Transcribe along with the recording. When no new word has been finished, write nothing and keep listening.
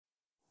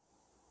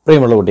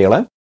പ്രിയമുള്ള കുട്ടികളെ,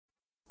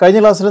 കഴിഞ്ഞ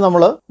ക്ലാസ്സിൽ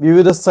നമ്മൾ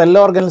വിവിധ സെൽ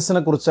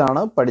ഓർഗൻസിനെ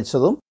കുറിച്ചാണ്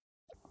പഠിച്ചതും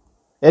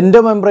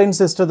എൻഡോമെംബ്രെയിൻ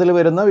സിസ്റ്റത്തിൽ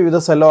വരുന്ന വിവിധ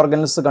സെൽ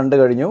ഓർഗൻസ് കണ്ടു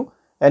കഴിഞ്ഞു.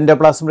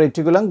 Endoplasmic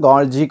reticulum,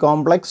 Golgi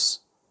complex,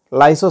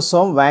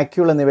 lysosome,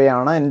 vacuole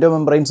എന്നിവയാണ്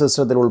എൻഡോമെംബ്രെയിൻ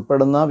സിസ്റ്റത്തിൽ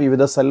ഉൾപ്പെടുന്ന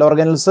വിവിധ സെൽ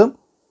ഓർഗൻസ്.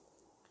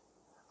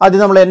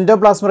 ആദ്യം നമ്മൾ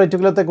എൻഡോപ്ലാസ്മിക്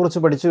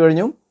റെറ്റിക്കുലത്തെക്കുറിച്ച് പഠിച്ചു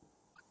കഴിഞ്ഞു.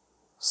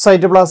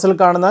 സൈറ്റോപ്ലാസിൽ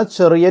കാണുന്ന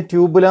ചെറിയ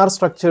ട്യൂബുലാർ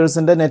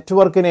സ്ട്രക്ചേഴ്സിൻ്റെ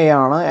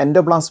നെറ്റ്വർക്കിനെയാണ്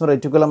എൻഡോപ്ലാസ്മിക്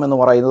റെറ്റിക്കുലം എന്ന്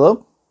പറയുന്നത്.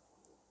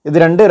 ഇത്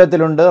രണ്ട്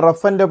തരത്തിലുണ്ട്.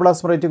 റഫ്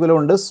എൻഡോപ്ലാസ്മിക് റെറ്റിക്കുലം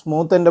ഉണ്ട്,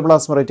 സ്മൂത്ത്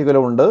എൻഡോപ്ലാസ്മിക്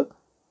റെറ്റിക്കുലം ഉണ്ട്.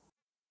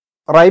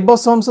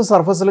 റൈബോസോംസ്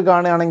സർഫസിൽ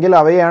കാണുകയാണെങ്കിൽ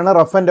അവയാണ്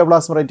റഫ്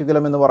എൻഡോപ്ലാസ്മിക്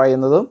റെറ്റിക്കുലം എന്ന്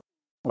പറയുന്നത്.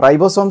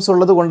 റൈബോസോംസ്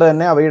ഉള്ളത് കൊണ്ട്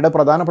തന്നെ അവയുടെ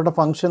പ്രധാനപ്പെട്ട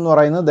ഫംഗ്ഷൻ എന്ന്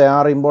പറയുന്നത് they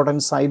are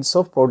important sites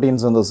of protein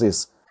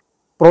synthesis.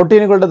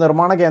 പ്രോട്ടീനുകളുടെ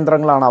നിർമ്മാണ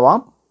കേന്ദ്രങ്ങളാണ് അവ.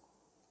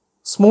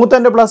 സ്മൂത്ത്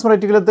എൻഡോപ്ലാസ്മിക്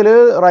റെറ്റിക്കുലത്തിൽ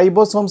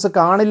റൈബോസോംസ്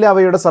കാണില്ല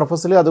അവയുടെ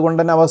സർഫസിൽ, അതുകൊണ്ട്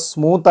തന്നെ അവ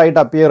സ്മൂത്ത്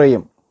ആയിട്ട് അപ്പിയർ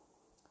ചെയ്യും.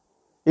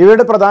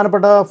 ഇവയുടെ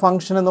പ്രധാനപ്പെട്ട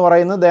ഫംഗ്ഷൻ എന്ന്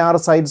പറയുന്നത് they are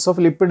sites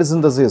of lipid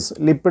synthesis,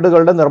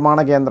 ലിപ്പിഡുകളുടെ നിർമ്മാണ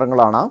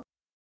കേന്ദ്രങ്ങളാണ്.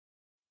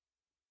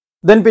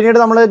 പിന്നീട്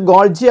നമ്മൾ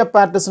ഗോൾജി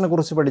അപ്പാരറ്റസിനെ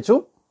കുറിച്ച് പഠിച്ചു.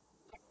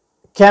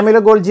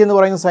 കാമിലോ ഗോൾജി എന്ന്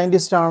പറയുന്ന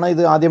സയൻറ്റിസ്റ്റാണ്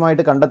ഇത്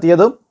ആദ്യമായിട്ട്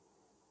കണ്ടെത്തിയത്.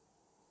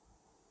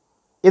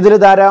 ഇതിൽ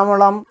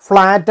ധാരാളം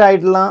ഫ്ലാറ്റ്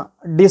ആയിട്ടുള്ള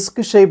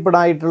ഡിസ്ക് ഷേപ്പ്ഡ്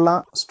ആയിട്ടുള്ള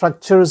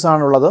സ്ട്രക്ചേഴ്സ്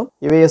ആണുള്ളത്.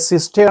 ഇവയെ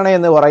സിസ്റ്റേണ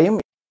എന്ന് പറയും.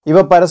 ഇവ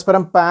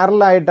പരസ്പരം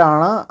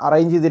പാരലായിട്ടാണ്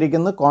അറേഞ്ച്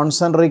ചെയ്തിരിക്കുന്നത്.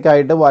 കോൺസെൻട്രിക്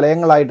ആയിട്ട്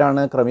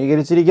വലയങ്ങളായിട്ടാണ്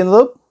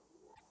ക്രമീകരിച്ചിരിക്കുന്നത്.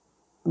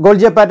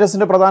 ഗോൾജി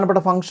അപ്പാരറ്റസിൻ്റെ പ്രധാനപ്പെട്ട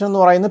ഫംഗ്ഷൻ എന്ന്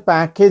പറയുന്നത്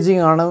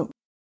പാക്കേജിംഗ് ആണ്.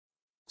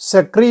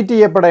 സെക്രീറ്റ്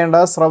ചെയ്യപ്പെടേണ്ട,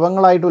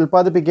 സ്രവങ്ങളായിട്ട്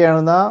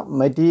ഉൽപ്പാദിപ്പിക്കേണ്ട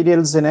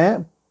മെറ്റീരിയൽസിനെ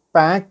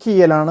പാക്ക്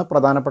ചെയ്യലാണ്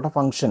പ്രധാനപ്പെട്ട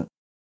ഫംഗ്ഷൻ.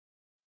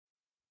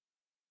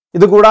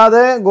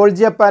 ഇതുകൂടാതെ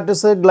ഗോൾജി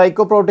അപ്പാരറ്റസ്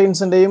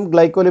ഗ്ലൈക്കോപ്രോട്ടീൻസിൻ്റെയും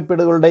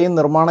ഗ്ലൈക്കോലിപ്പിഡുകളുടെയും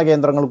നിർമ്മാണ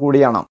കേന്ദ്രങ്ങൾ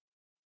കൂടിയാണ്.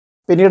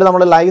 പിന്നീട്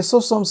നമ്മൾ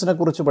ലൈസോസോംസിനെ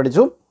കുറിച്ച്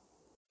പഠിച്ചു.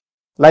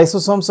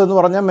 ലൈസോസോംസ് എന്ന്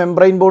പറഞ്ഞാൽ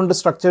മെംബ്രെയിൻ ബോണ്ട്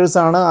സ്ട്രക്ചേഴ്സ്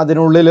ആണ്.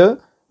 അതിനുള്ളിൽ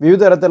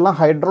വിവിധ തരത്തിലുള്ള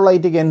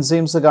ഹൈഡ്രോലൈറ്റിക്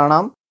എൻസൈംസ്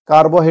കാണാം.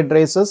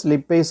 Carbohydrates,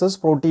 lipases,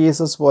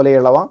 proteases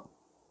പോലെയുള്ളവ.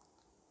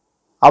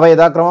 അവ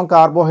യഥാക്രമം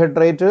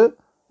കാർബോഹൈഡ്രേറ്റ്,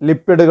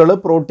 ലിപ്പിഡുകൾ,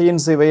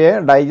 പ്രോട്ടീൻസ് ഇവയെ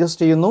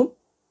ഡൈജസ്റ്റ് ചെയ്യുന്നു.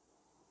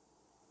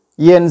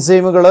 ഈ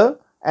എൻസൈമുകൾ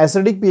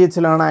ആസിഡിക്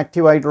pHയിലാണ്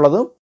ആക്റ്റീവ് ആയിട്ടുള്ളത്.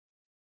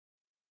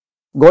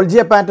 ഗോൾജി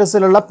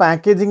അപ്പാരറ്റസിലുള്ള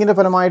പാക്കേജിങ്ങിൻ്റെ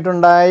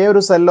ഫലമായിട്ടുണ്ടായ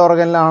ഒരു സെൽ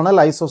ഓർഗനിലാണ്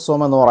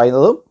ലൈസോസോം എന്ന്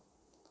പറയുന്നത്.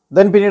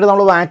 പിന്നീട്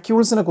നമ്മൾ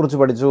വാക്യൂൾസിനെ കുറിച്ച്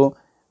പഠിച്ചു.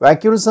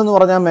 വാക്യൂൾസ് എന്ന്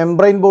പറഞ്ഞാൽ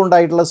മെംബ്രെയിൻ ബോണ്ട്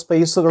ആയിട്ടുള്ള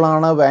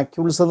സ്പേസുകളാണ്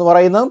വാക്യൂൾസ് എന്ന്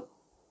പറയുന്നത്.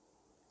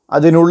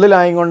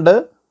 അതിനുള്ളിലായിക്കൊണ്ട്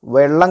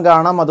വെള്ളം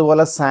കാണാം,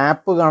 അതുപോലെ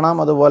സാപ്പ് കാണാം,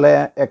 അതുപോലെ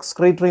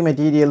എക്സ്ക്രീറ്ററി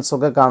മെറ്റീരിയൽസ്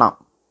ഒക്കെ കാണാം.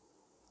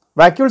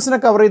 വാക്യൂൾസിനെ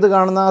കവർ ചെയ്ത്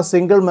കാണുന്ന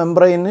സിംഗിൾ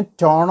മെംബ്രെയിന്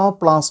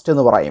ടോണോപ്ലാസ്റ്റ്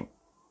എന്ന് പറയും.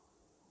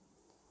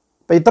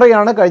 അപ്പം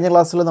ഇത്രയാണ് കഴിഞ്ഞ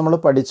ക്ലാസ്സിൽ നമ്മൾ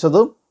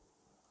പഠിച്ചത്.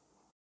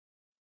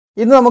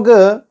 ഇന്ന് നമുക്ക്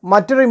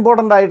മറ്റൊരു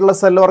ഇമ്പോർട്ടൻ്റ് ആയിട്ടുള്ള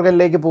സെൽ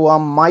ഓർഗനിലേക്ക്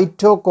പോവാം,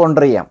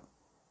 മൈറ്റോകോൺട്രിയ.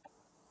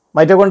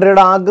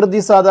 മൈറ്റോകോൺട്രിയയുടെ ആകൃതി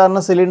സാധാരണ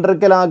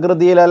സിലിണ്ടറിക്കൽ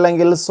ആകൃതിയിൽ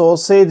അല്ലെങ്കിൽ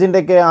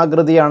സോസേജിൻ്റെയൊക്കെ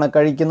ആകൃതിയാണ്.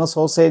 കഴിക്കുന്ന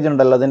സോസേജ്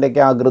ഉണ്ടല്ലോ,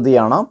 അതിൻ്റെയൊക്കെ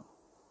ആകൃതിയാണ്.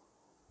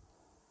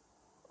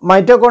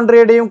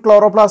 മൈറ്റോകോൺട്രിയയുടെയും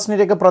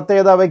ക്ലോറോപ്ലാസ്റ്റിൻ്റെയൊക്കെ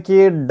പ്രത്യേകത അവയ്ക്ക്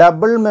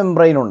ഡബിൾ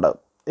മെംബ്രെയിൻ ഉണ്ട്.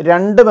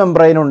 രണ്ട്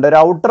മെംബ്രെയിൻ ഉണ്ട്. ഒരു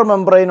ഔട്ടർ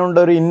മെംബ്രെയിൻ ഉണ്ട്,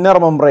 ഒരു ഇന്നർ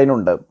മെംബ്രെയിൻ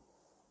ഉണ്ട്.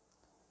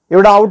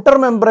 ഇവിടെ ഔട്ടർ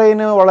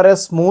മെംബ്രെയിന് വളരെ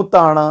സ്മൂത്ത്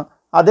ആണ്.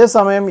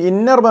 അതേസമയം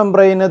ഇന്നർ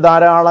മെംബ്രെയിന്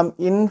ധാരാളം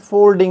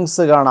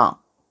ഇൻഫോൾഡിങ്സ് കാണാം.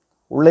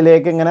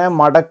 ഉള്ളിലേക്ക് ഇങ്ങനെ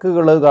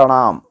മടക്കുകൾ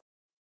കാണാം.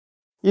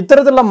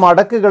 ഇത്തരത്തിലുള്ള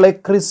മടക്കുകളെ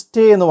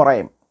ക്രിസ്റ്റേ എന്ന്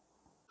പറയും.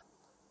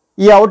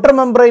 ഈ ഔട്ടർ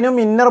മെംബ്രെയിനും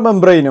ഇന്നർ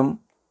മെംബ്രെയിനും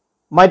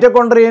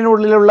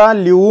മൈറ്റോകോൺട്രിയനുള്ളിലുള്ള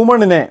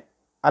ല്യൂമണിനെ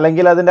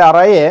അല്ലെങ്കിൽ അതിൻ്റെ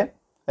അറയെ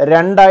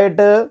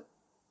രണ്ടായിട്ട്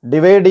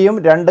ഡിവൈഡ് ചെയ്യും.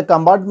 രണ്ട്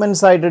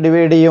കമ്പാർട്ട്മെൻറ്റ്സ് ആയിട്ട്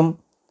ഡിവൈഡ് ചെയ്യും.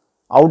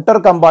 Outer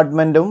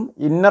കമ്പാർട്ട്മെൻറ്റും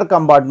inner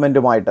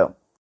കമ്പാർട്ട്മെൻറ്റുമായിട്ട്.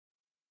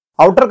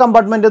 ഔട്ടർ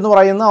കമ്പാർട്ട്മെൻറ്റ് എന്ന്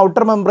പറയുന്ന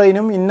ഔട്ടർ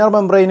മെംബ്രെയിനും ഇന്നർ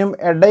മെംബ്രെയിനും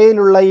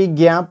ഇടയിലുള്ള ഈ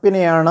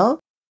ഗ്യാപ്പിനെയാണ്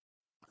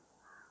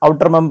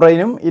ഔട്ടർ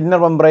മെംബ്രെയിനും ഇന്നർ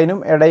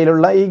മെംബ്രെയിനും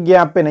ഇടയിലുള്ള ഈ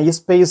ഗ്യാപ്പിനെ, ഈ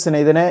സ്പേസിനെ,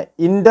 ഇതിനെ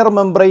ഇൻ്റർ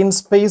മെംബ്രെയിൻ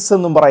സ്പേസ്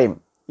എന്നും പറയും.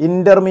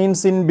 ഇൻ്റർ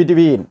means in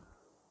between.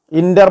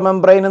 Inter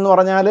membrane എന്ന്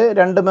പറഞ്ഞാൽ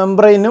രണ്ട്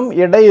മെംബ്രെയിനും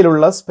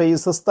ഇടയിലുള്ള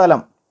സ്പേസ്,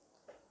 സ്ഥലം.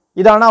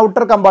 ഇതാണ്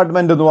ഔട്ടർ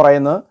കമ്പാർട്ട്മെൻറ്റ് എന്ന്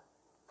പറയുന്നത്.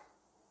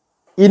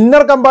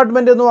 ഇന്നർ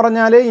കമ്പാർട്ട്മെൻറ്റ് എന്ന്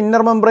പറഞ്ഞാൽ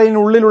ഇന്നർ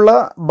മെംബ്രെയിനുള്ളിലുള്ള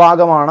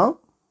ഭാഗമാണ്.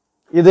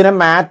 ഇതിനെ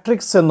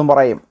മാട്രിക്സ് എന്നും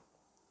പറയും.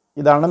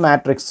 ഇതാണ്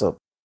മാട്രിക്സ്.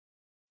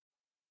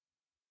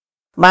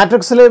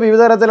 മാട്രിക്സിൽ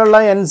വിവിധ തരത്തിലുള്ള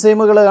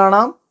എൻസൈമുകൾ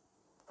കാണാം.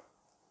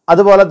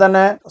 അതുപോലെ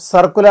തന്നെ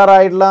സർക്കുലർ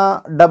ആയിട്ടുള്ള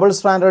ഡബിൾ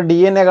സ്ട്രാൻഡഡ്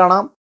DNA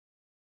കാണാം.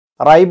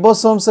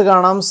 റൈബോസോംസ്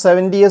കാണാം.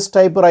 70S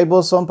ടൈപ്പ്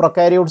റൈബോസോം,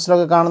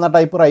 പ്രൊക്കാരിയോട്സിലൊക്കെ കാണുന്ന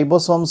ടൈപ്പ്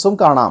റൈബോസോംസും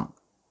കാണാം.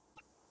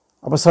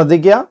 അപ്പോൾ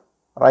ശ്രദ്ധിക്കുക,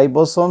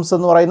 റൈബോസോംസ്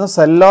എന്ന് പറയുന്ന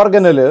സെൽ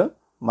ഓർഗനിൽ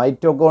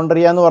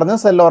മൈറ്റോകോൺട്രിയ എന്ന് പറഞ്ഞ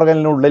സെൽ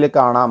ഓർഗനിനുള്ളിൽ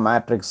കാണാം,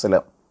 മാട്രിക്സിൽ.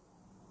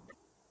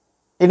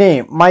 ഇനി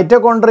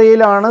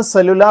മൈറ്റോകോൺട്രിയയിലാണ്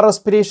സെല്ലുലാർ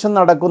റെസ്പിറേഷൻ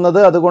നടക്കുന്നത്.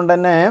 അതുകൊണ്ട്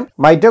തന്നെ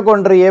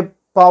മൈറ്റോകോൺട്രിയയെ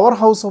power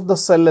house of the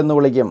cell എന്ന്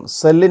വിളിക്കും.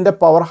 സെല്ലിൻ്റെ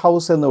പവർ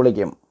ഹൗസ് എന്ന്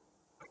വിളിക്കും.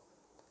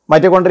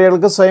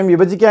 മൈറ്റോകോൺട്രിയകൾക്ക് സ്വയം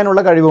വിഭജിക്കാനുള്ള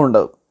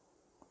കഴിവുണ്ട്.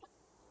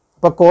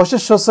 അപ്പോൾ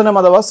കോശശ്വസനം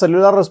അഥവാ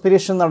സെല്ലുലാർ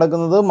റെസ്പിറേഷൻ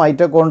നടക്കുന്നത്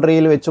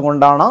മൈറ്റോകോൺട്രിയയിൽ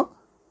വെച്ചുകൊണ്ടാണ്.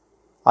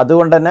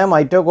 അതുകൊണ്ട് തന്നെ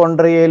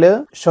മൈറ്റോകോൺട്രിയയിൽ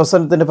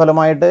ശ്വസനത്തിൻ്റെ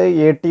ഫലമായിട്ട്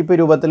ATP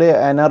രൂപത്തിൽ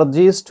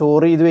എനർജി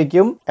സ്റ്റോർ ചെയ്ത്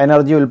വയ്ക്കും,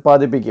 എനർജി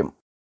ഉൽപ്പാദിപ്പിക്കും.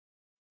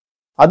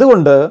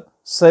 അതുകൊണ്ട്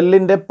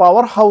സെല്ലിൻ്റെ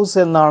പവർ ഹൗസ്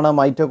എന്നാണ്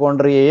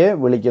മൈറ്റോകോൺട്രിയയെ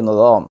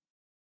വിളിക്കുന്നത്.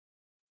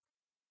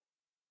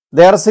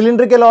 They are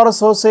cylindrical or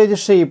sausage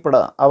shaped.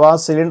 അവ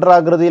സിലിണ്ടർ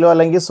ആകൃതിയിലോ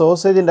അല്ലെങ്കിൽ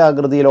സോസേജിൻ്റെ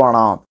ആകൃതിയിലോ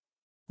ആണ്.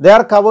 They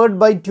are covered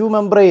by 2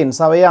 membranes.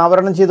 അവയെ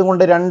ആവരണം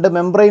ചെയ്തുകൊണ്ട് 2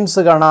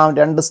 മെംബ്രെയിൻസ് കാണാം,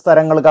 2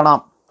 സ്തരങ്ങൾ കാണാം.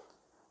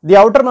 The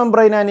outer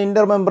membrane and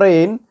inner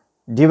membrane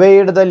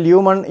divide the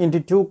ല്യൂമൺ in to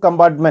 2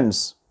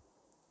 compartments.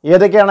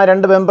 ഏതൊക്കെയാണ്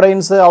 2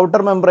 മെംബ്രെയിൻസ്?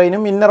 Outer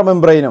മെംബ്രെയിനും inner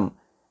മെംബ്രെയിനും.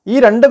 ഈ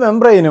 2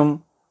 മെംബ്രെയിനും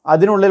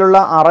അതിനുള്ളിലുള്ള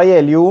അറയെ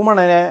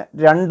ല്യൂമണിനെ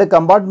 2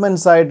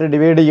 കമ്പാർട്ട്മെൻറ്റ്സ് ആയിട്ട്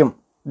ഡിവൈഡ് ചെയ്യും.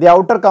 The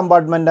outer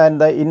compartment and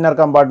the inner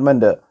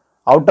compartment.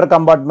 Outer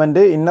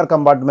compartment, inner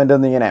compartment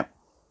എന്നിങ്ങനെ.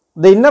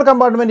 The inner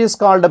compartment is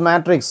called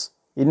matrix.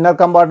 Inner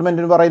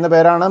കമ്പാർട്ട്മെൻറ്റിന് പറയുന്ന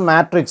പേരാണ്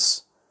matrix.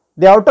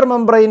 The outer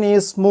membrane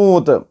is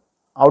smooth.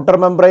 Outer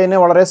membrane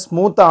വളരെ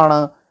smooth ആണ്.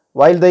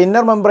 While the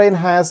inner membrane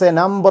has A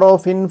number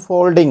of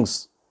infoldings.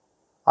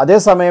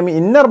 അതേസമയം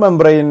inner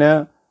membrane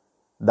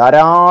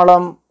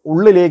ധാരാളം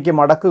ഉള്ളിലേക്ക്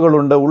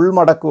മടക്കുകളുണ്ട്,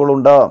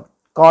 ഉൾമടക്കുകളുണ്ട്.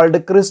 Called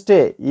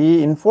ക്രിസ്റ്റേ. ഈ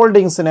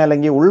ഇൻഫോൾഡിങ്സിനെ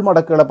അല്ലെങ്കിൽ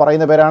ഉൾമടക്കുകളെ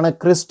പറയുന്ന പേരാണ്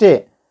ക്രിസ്റ്റേ.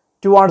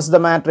 Towards the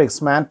matrix.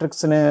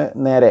 മാട്രിക്സിന്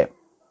നേരെ.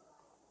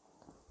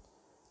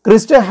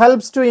 ക്രിസ്റ്റേ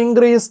helps to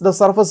increase the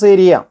surface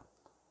area.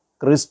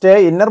 ക്രിസ്റ്റേ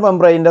inner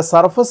മെംബ്രെയിൻ്റെ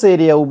surface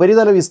area,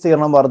 ഉപരിതല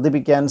വിസ്തീർണം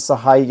വർദ്ധിപ്പിക്കാൻ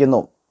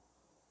സഹായിക്കുന്നു.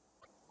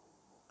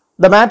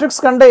 The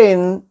matrix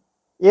contain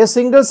A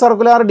single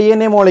circular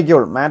DNA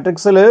molecule.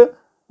 മാട്രിക്സിൽ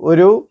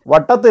ഒരു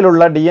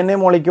വട്ടത്തിലുള്ള DNA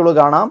മോളിക്യൂൾ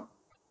കാണാം.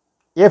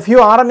 A few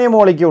RNA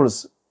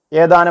molecules.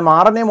 ഏതാനും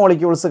RNA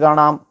മോളിക്യൂൾസ്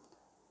കാണാം.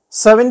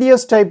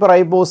 70s type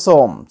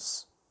ribosomes.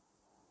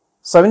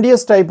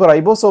 70s type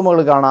റൈബോസോമുകൾ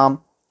കാണാം.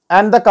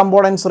 And the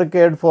components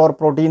required for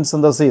protein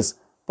synthesis.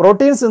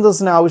 Protein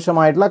സിന്തസിന്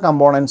ആവശ്യമായിട്ടുള്ള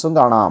കമ്പോണൻസും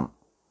കാണാം.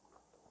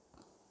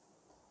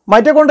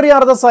 Mitochondria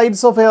are the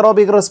sites of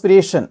aerobic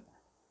respiration.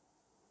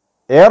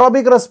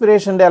 Aerobic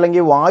റെസ്പിറേഷൻ്റെ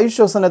അല്ലെങ്കിൽ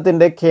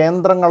വായുശ്വസനത്തിൻ്റെ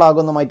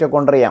കേന്ദ്രങ്ങളാകുന്ന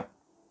mitochondria.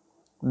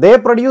 They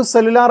produce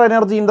cellular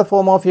energy in the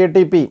form of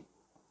ATP.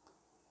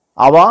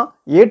 അവ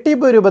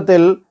ATP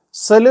രൂപത്തിൽ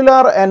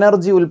cellular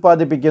energy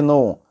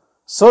ഉൽപ്പാദിപ്പിക്കുന്നു.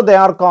 So they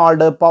are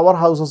called power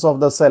houses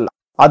of the cell.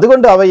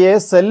 അതുകൊണ്ട് അവയെ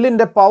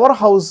സെല്ലിൻ്റെ power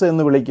house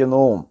എന്ന്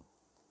വിളിക്കുന്നു.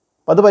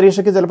 അത്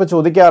പരീക്ഷയ്ക്ക് ചിലപ്പോൾ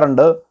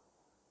ചോദിക്കാറുണ്ട്.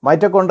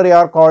 Mitochondria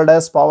are called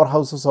as power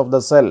houses of the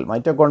cell.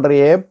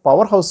 മൈറ്റോകോൺട്രിയയെ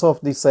power house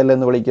of the cell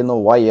എന്ന് വിളിക്കുന്നു.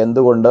 വൈ?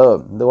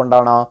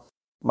 എന്തുകൊണ്ടാണ്?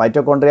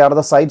 Mitochondria are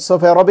the sites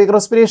of aerobic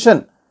respiration.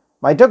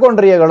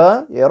 മൈറ്റോകോൺട്രിയകൾ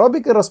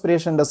aerobic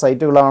റെസ്പിറേഷൻ്റെ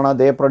സൈറ്റുകളാണ്.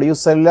 They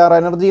produce cellular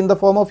energy in the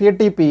form of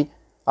ATP.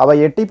 അവ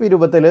ATP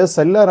രൂപത്തിൽ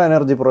cellular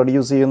energy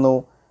produce ചെയ്യുന്നു.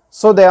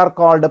 So they are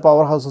called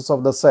power houses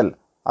of the cell.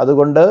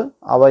 അതുകൊണ്ട്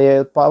അവയെ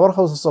power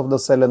houses of the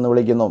cell എന്ന്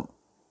വിളിക്കുന്നു.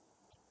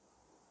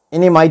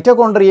 ഇനി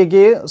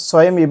മൈറ്റോകോൺട്രിയയ്ക്ക്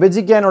സ്വയം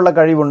വിഭജിക്കാനുള്ള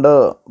കഴിവുണ്ട്.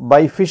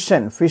 By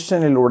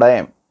ഫിഷനിലൂടെ.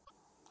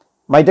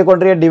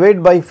 Mitochondria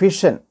divide by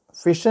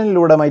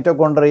ഫിഷനിലൂടെ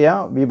mitochondria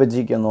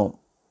വിഭജിക്കുന്നു.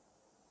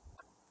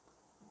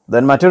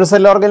 ദെൻ മറ്റൊരു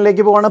സെൽ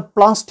ഓർഗനിലേക്ക് പോവാണ്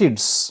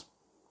പ്ലാസ്റ്റിഡ്സ്.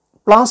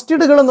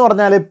 പ്ലാസ്റ്റിഡുകൾ എന്ന്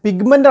പറഞ്ഞാൽ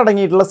പിഗ്മെൻ്റ്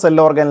അടങ്ങിയിട്ടുള്ള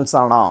സെൽ ഓർഗൻസ്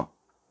ആണ്.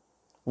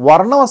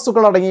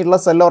 വർണ്ണവസ്തുക്കൾ അടങ്ങിയിട്ടുള്ള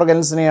സെൽ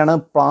ഓർഗൻസിനെയാണ്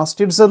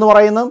പ്ലാസ്റ്റിഡ്സ് എന്ന്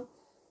പറയുന്നത്.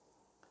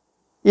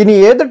 ഇനി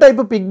ഏത്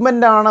ടൈപ്പ്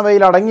പിഗ്മെൻ്റ് ആണ്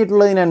അവയിൽ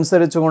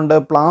അടങ്ങിയിട്ടുള്ളതിനനുസരിച്ചുകൊണ്ട്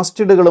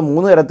പ്ലാസ്റ്റിഡുകൾ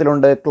 3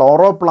 തരത്തിലുണ്ട്.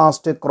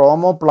 ക്ലോറോപ്ലാസ്റ്റ്,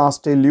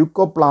 ക്രോമോപ്ലാസ്റ്റ്,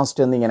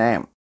 ല്യൂക്കോപ്ലാസ്റ്റ് എന്നിങ്ങനെ.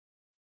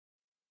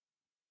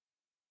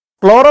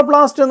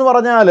 ക്ലോറോപ്ലാസ്റ്റ് എന്ന്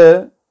പറഞ്ഞാൽ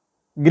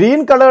ഗ്രീൻ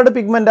കളേർഡ്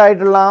പിഗ്മെൻ്റ്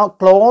ആയിട്ടുള്ള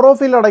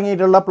ക്ലോറോഫിൽ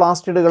അടങ്ങിയിട്ടുള്ള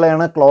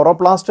പ്ലാസ്റ്റിഡുകളെയാണ്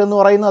ക്ലോറോപ്ലാസ്റ്റ് എന്ന്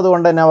പറയുന്നത്.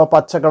 അതുകൊണ്ട് തന്നെ അവ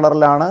പച്ച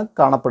കളറിലാണ്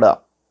കാണപ്പെടുക.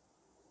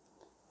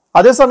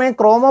 അതേസമയം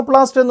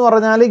ക്രോമോപ്ലാസ്റ്റ് എന്ന്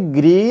പറഞ്ഞാൽ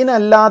ഗ്രീൻ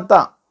അല്ലാത്ത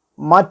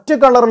മറ്റ്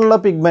കളറിലുള്ള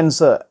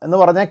പിഗ്മെൻറ്റ്സ് എന്ന്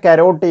പറഞ്ഞാൽ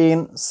കരോട്ടീൻ,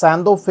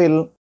 സാന്തോഫിൽ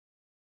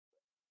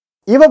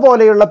ഇവ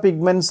പോലെയുള്ള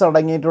പിഗ്മെൻറ്റ്സ്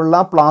അടങ്ങിയിട്ടുള്ള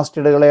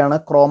പ്ലാസ്റ്റിഡുകളെയാണ്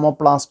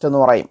ക്രോമോപ്ലാസ്റ്റ് എന്ന്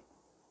പറയും.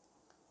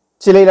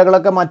 ചില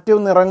ഇലകളൊക്കെ മറ്റു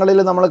നിറങ്ങളിൽ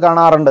നമ്മൾ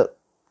കാണാറുണ്ട്.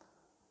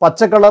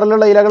 പച്ച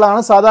കളറിലുള്ള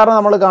ഇലകളാണ് സാധാരണ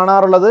നമ്മൾ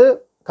കാണാറുള്ളത്.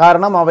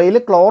 കാരണം അവയിൽ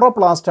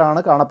ക്ലോറോപ്ലാസ്റ്റ് ആണ്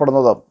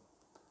കാണപ്പെടുന്നത്.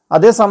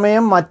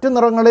 അതേസമയം മറ്റു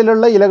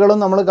നിറങ്ങളിലുള്ള ഇലകളും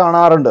നമ്മൾ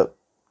കാണാറുണ്ട്.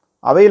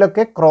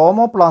 അവയിലൊക്കെ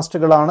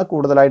ക്രോമോപ്ലാസ്റ്റുകളാണ്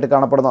കൂടുതലായിട്ട്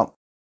കാണപ്പെടുന്നത്.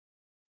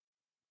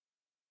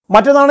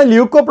 മറ്റൊന്നാണ്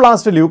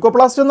ല്യൂക്കോപ്ലാസ്റ്റ്.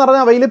 ല്യൂക്കോപ്ലാസ്റ്റ് എന്ന്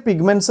പറഞ്ഞാൽ അവയിൽ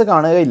പിഗ്മെൻറ്റ്സ്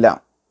കാണുകയില്ല.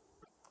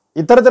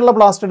 ഇത്തരത്തിലുള്ള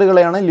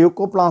പ്ലാസ്റ്റിഡുകളെയാണ്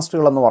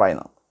ല്യൂക്കോപ്ലാസ്റ്റുകൾ എന്ന്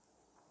പറയുന്നത്.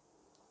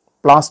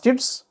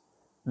 Plastids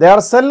they are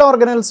cell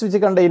organelles which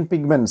contain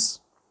pigments.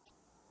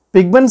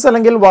 Pigments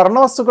അല്ലെങ്കിൽ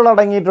വർണ്ണവസ്തുക്കൾ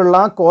അടങ്ങിയിട്ടുള്ള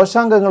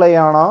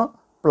കോശാംഗങ്ങളെയാണ്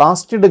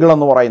പ്ലാസ്റ്റിഡുകൾ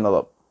എന്ന്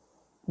പറയുന്നത്.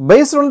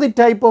 Based on the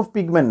type of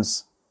pigments,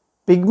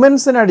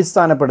 പിഗ്മെൻറ്റ്സിനെ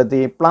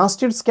അടിസ്ഥാനപ്പെടുത്തി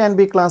plastids can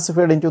be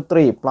classified in to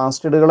 3.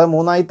 പ്ലാസ്റ്റിഡുകളെ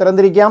 3ആയി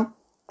തരംതിരിക്കാം.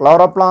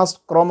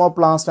 Chloroplast,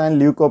 chromoplast and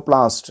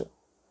leucoplast.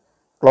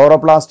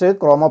 Chloroplast,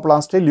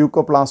 chromoplast,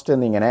 leucoplast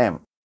എന്നിങ്ങനെ.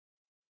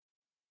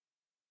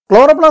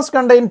 Chloroplast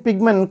contain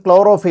pigment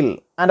chlorophyll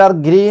and R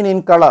green in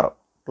colour.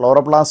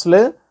 ക്ലോറോപ്ലാസ്റ്റിൽ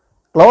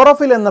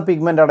chlorophyll എന്ന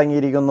pigment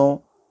അടങ്ങിയിരിക്കുന്നു.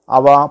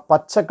 അവ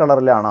പച്ച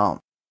കളറിലാണ്.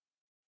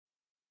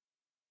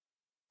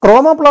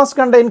 Chromoplast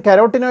contain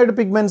carotenoid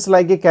pigments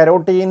like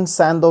carotene,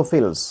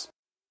 സാന്തോഫിൽസ്.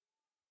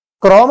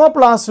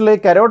 ക്രോമോപ്ലാസ്റ്റിൽ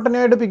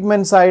carotenoid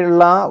pigments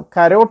ആയുള്ള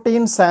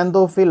carotene,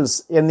 സാന്തോഫിൽസ്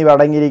എന്നിവ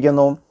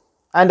അടങ്ങിയിരിക്കുന്നു.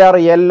 And R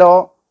yellow,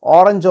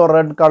 orange or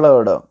red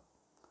coloured.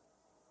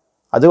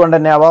 അതുകൊണ്ട്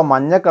തന്നെ അവ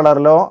മഞ്ഞ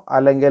കളറിലോ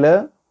അല്ലെങ്കിൽ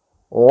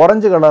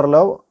ഓറഞ്ച്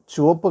കളറിലോ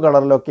ചുവപ്പ്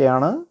കളറിലോ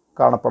ഒക്കെയാണ്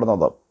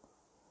കാണപ്പെടുന്നത്.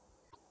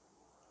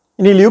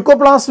 ഇനി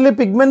ല്യൂക്കോപ്ലാസ്റ്റിൽ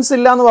പിഗ്മെന്റ്സ്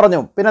ഇല്ല എന്ന്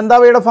പറഞ്ഞു. പിന്നെ എന്താ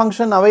അവയുടെ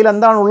ഫംഗ്ഷൻ? അവയിൽ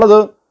എന്താണുള്ളത്?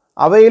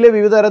 അവയിൽ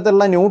വിവിധ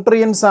തരത്തിലുള്ള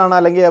ന്യൂട്രിയൻസ് ആണ്,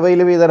 അല്ലെങ്കിൽ അവയിൽ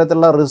വിവിധ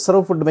തരത്തിലുള്ള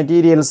റിസർവ് ഫുഡ്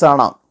മെറ്റീരിയൽസ്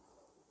ആണ്.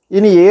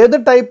 ഇനി ഏത്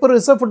ടൈപ്പ്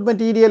റിസർവ് ഫുഡ്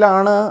മെറ്റീരിയൽ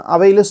ആണ്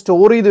അവയിൽ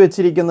സ്റ്റോർ ചെയ്ത്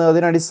വെച്ചിരിക്കുന്നത്?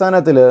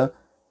 അതിനടിസ്ഥാനത്തിൽ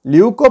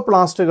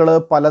ല്യൂക്കോപ്ലാസ്റ്റുകൾ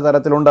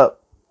പലതരത്തിലുണ്ട്.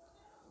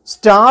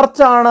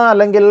 സ്റ്റാർച്ച് ആണ്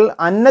അല്ലെങ്കിൽ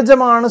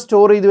അന്നജമാണ്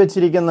സ്റ്റോർ ചെയ്ത്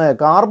വെച്ചിരിക്കുന്നത്,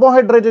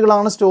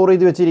 കാർബോഹൈഡ്രേറ്റുകളാണ് സ്റ്റോർ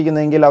ചെയ്ത്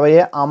വെച്ചിരിക്കുന്നതെങ്കിൽ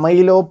അവയെ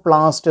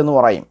അമൈലോപ്ലാസ്റ്റ് എന്ന്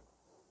പറയും.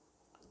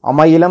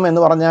 അമൈലം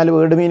എന്ന് പറഞ്ഞാൽ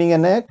വേർഡ് മീനിങ്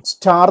തന്നെ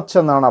സ്റ്റാർച്ച്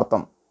എന്നാണ്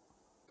അർത്ഥം.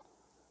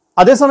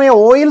 അതേസമയം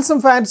ഓയിൽസും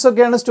ഫാറ്റ്സും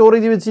ഒക്കെയാണ് സ്റ്റോർ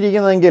ചെയ്ത്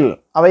വെച്ചിരിക്കുന്നതെങ്കിൽ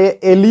അവയെ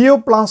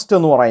എലിയോപ്ലാസ്റ്റ്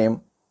എന്ന് പറയും.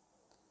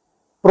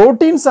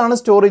 പ്രോട്ടീൻസ് ആണ്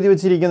സ്റ്റോർ ചെയ്ത്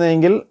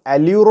വെച്ചിരിക്കുന്നതെങ്കിൽ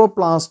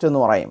അല്യൂറോപ്ലാസ്റ്റ് എന്ന്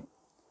പറയും.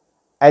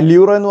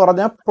 അല്യൂറോ എന്ന്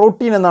പറഞ്ഞാൽ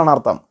പ്രോട്ടീൻ എന്നാണ്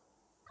അർത്ഥം.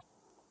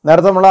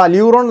 നേരത്തെ നമ്മൾ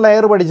അല്യൂറോൺ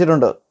ലെയർ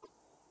പഠിച്ചിട്ടുണ്ട്.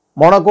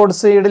 മോണോകോട്ട്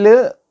സൈഡിൽ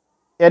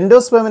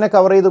എൻഡോസ്പെമിനെ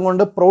കവർ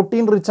ചെയ്തുകൊണ്ട്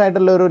പ്രോട്ടീൻ റിച്ച്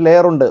ആയിട്ടുള്ള ഒരു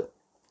ലെയർ ഉണ്ട്.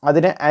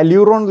 അതിനെ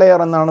അല്യൂറോൺ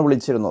ലെയർ എന്നാണ്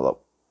വിളിച്ചിരുന്നത്.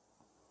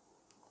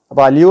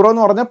 അപ്പോൾ അല്യൂറോ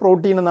എന്ന് പറഞ്ഞാൽ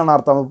പ്രോട്ടീൻ എന്നാണ്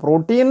അർത്ഥം.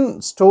 പ്രോട്ടീൻ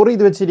സ്റ്റോർ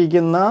ചെയ്ത്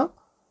വെച്ചിരിക്കുന്ന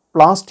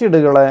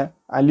പ്ലാസ്റ്റിഡുകളെ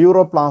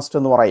അല്യൂറോപ്ലാസ്റ്റ്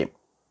എന്ന് പറയും.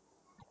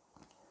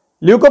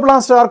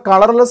 Leucoplast R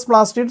colourless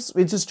plastids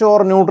which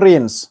store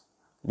nutrients.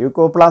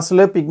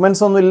 ല്യൂക്കോപ്ലാസ്റ്റിൽ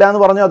pigments ഒന്നും ഇല്ല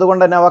എന്ന് പറഞ്ഞു,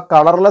 അതുകൊണ്ട് തന്നെ അവ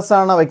കളർലെസ്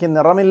ആണ്, അവയ്ക്ക്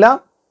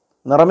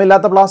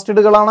നിറമില്ലാത്ത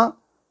പ്ലാസ്റ്റിഡുകളാണ്.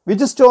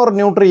 വിച്ച് സ്റ്റോർ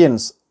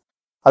ന്യൂട്രിയൻസ്,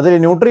 അതിൽ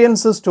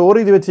ന്യൂട്രിയൻസ് സ്റ്റോർ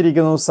ചെയ്ത്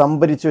വെച്ചിരിക്കുന്നു,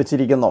 സംഭരിച്ചു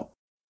വെച്ചിരിക്കുന്നു.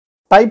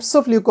 ടൈപ്സ്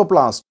ഓഫ്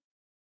ല്യൂക്കോപ്ലാസ്റ്റ്,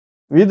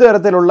 വിവിധ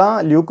തരത്തിലുള്ള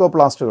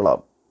ല്യൂക്കോപ്ലാസ്റ്റുകൾ.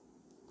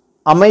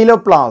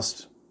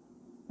 അമൈലോപ്ലാസ്റ്റ്,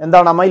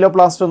 എന്താണ്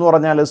അമൈലോപ്ലാസ്റ്റ് എന്ന്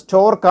പറഞ്ഞാൽ?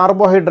 സ്റ്റോർ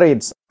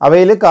കാർബോഹൈഡ്രേറ്റ്സ്,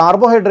 അവയിൽ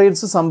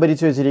കാർബോഹൈഡ്രേറ്റ്സ്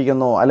സംഭരിച്ചു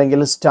വെച്ചിരിക്കുന്നു,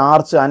 അല്ലെങ്കിൽ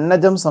സ്റ്റാർച്ച്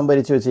അന്നജം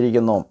സംഭരിച്ചു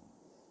വെച്ചിരിക്കുന്നു.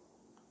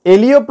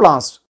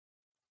 എലിയോപ്ലാസ്റ്റ്,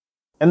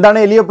 എന്താണ്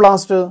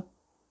എലിയോപ്ലാസ്റ്റ്?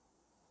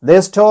 ദേ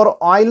സ്റ്റോർ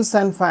ഓയിൽസ്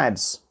ആൻഡ്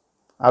ഫാറ്റ്സ്,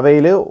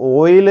 അവയിൽ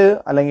ഓയില്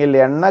അല്ലെങ്കിൽ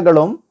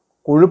എണ്ണകളും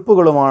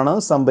കൊഴുപ്പുകളുമാണ്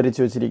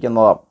സംഭരിച്ചു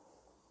വെച്ചിരിക്കുന്നത്.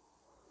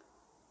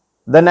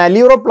 ദെൻ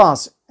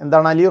അല്യൂറോപ്ലാസ്റ്റ്,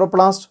 എന്താണ്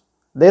അല്യൂറോപ്ലാസ്റ്റ്?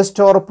 ദേ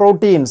സ്റ്റോർ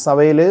പ്രോട്ടീൻസ്,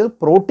 അവയിൽ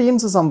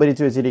പ്രോട്ടീൻസ്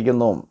സംഭരിച്ചു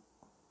വെച്ചിരിക്കുന്നു.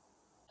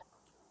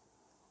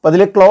 അപ്പം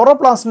അതിൽ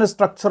ക്ലോറോപ്ലാസ്റ്റിൻ്റെ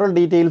സ്ട്രക്ചറൽ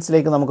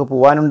ഡീറ്റെയിൽസിലേക്ക് നമുക്ക്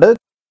പോകാനുണ്ട്.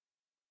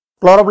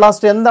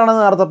 ക്ലോറോപ്ലാസ്റ്റ്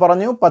എന്താണെന്ന് നേരത്തെ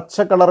പറഞ്ഞു. പച്ച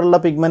കളറുള്ള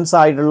പിഗ്മെന്റ്സ്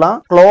ആയിട്ടുള്ള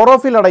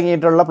ക്ലോറോഫിൽ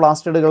അടങ്ങിയിട്ടുള്ള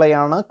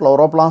പ്ലാസ്റ്റിഡുകളെയാണ്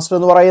ക്ലോറോപ്ലാസ്റ്റ്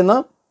എന്ന്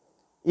പറയുന്നത്.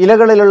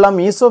 ഇലകളിലുള്ള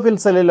മീസോഫിൽ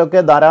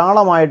സെല്ലിലൊക്കെ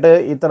ധാരാളമായിട്ട്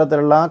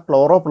ഇത്തരത്തിലുള്ള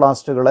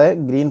ക്ലോറോപ്ലാസ്റ്റുകളെ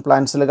ഗ്രീൻ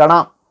പ്ലാന്റ്സിൽ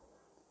കാണാം.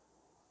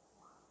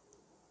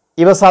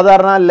 ഇവ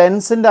സാധാരണ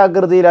ലെൻസിൻ്റെ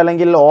ആകൃതിയിൽ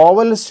അല്ലെങ്കിൽ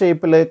ഓവൽ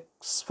ഷേപ്പിൽ,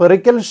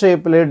 സ്ഫെറിക്കൽ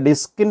ഷേപ്പിൽ,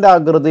 ഡിസ്കിൻ്റെ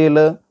ആകൃതിയിൽ,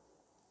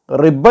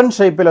 റിബൺ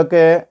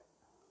ഷേപ്പിലൊക്കെ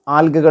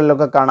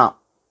ആൽഗകളിലൊക്കെ കാണാം.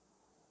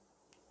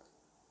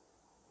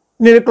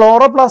 ഇനി ഒരു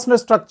ക്ലോറോപ്ലാസ്റ്റിൻ്റെ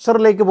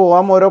സ്ട്രക്ചറിലേക്ക്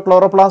പോകാം. ഓരോ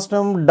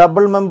ക്ലോറോപ്ലാസ്റ്റിനും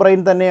ഡബിൾ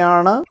മെംബ്രെയിൻ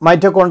തന്നെയാണ്.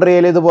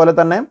 മൈറ്റോകോൺട്രിയയിൽ ഇതുപോലെ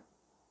തന്നെ.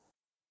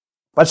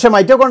 പക്ഷെ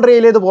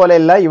മൈറ്റോകോൺട്രിയയിൽ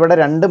ഇതുപോലെയല്ല, ഇവിടെ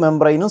രണ്ട്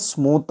മെംബ്രെയിനും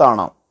സ്മൂത്ത്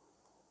ആണ്.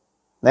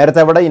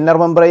 നേരത്തെ ഇവിടെ ഇന്നർ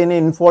മെംബ്രെയിന്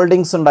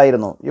ഇൻഫോൾഡിങ്സ്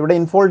ഉണ്ടായിരുന്നു, ഇവിടെ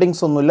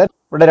ഇൻഫോൾഡിങ്സ് ഒന്നുമില്ല.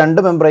 ഇവിടെ രണ്ട്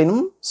മെംബ്രെയിനും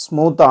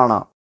സ്മൂത്ത് ആണ്.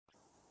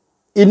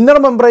 ഇന്നർ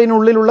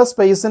മെംബ്രെയിനുള്ളിലുള്ള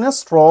സ്പേസിനെ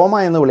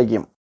സ്ട്രോമ എന്ന്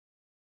വിളിക്കും.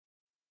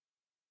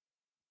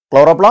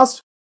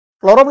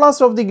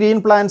 Chloroplasts of the green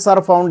plants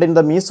are found in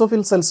the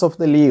mesophyll cells of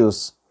the leaves.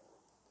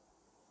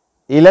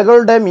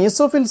 ഇലകളുടെ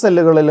മീസോഫിൽ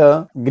സെല്ലുകളിൽ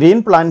ഗ്രീൻ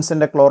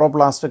പ്ലാന്റ്സിന്റെ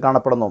ക്ലോറോപ്ലാസ്റ്റ്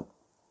കാണപ്പെടുന്നു.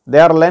 They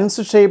are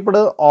lens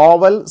shaped,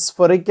 oval,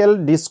 spherical,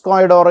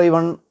 discoid or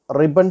even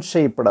ribbon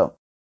shaped.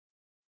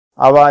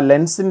 അവ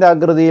ലെൻസിന്റെ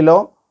ആകൃതിയിലോ,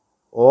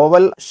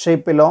 oval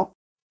ഷേപ്പിലോ,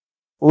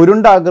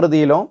 ഉരുണ്ട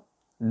ആകൃതിയിലോ,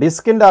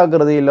 ഡിസ്കിന്റെ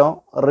ആകൃതിയിലോ,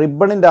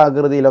 റിബണിന്റെ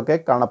ആകൃതിയിലൊക്കെ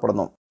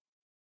കാണപ്പെടുന്നു.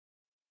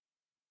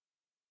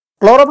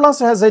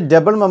 Chloroplast has A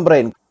double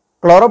membrane.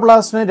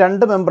 ക്ലോറോപ്ലാസ്റ്റിന്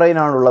രണ്ട് membrane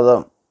ആണുള്ളത്.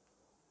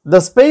 The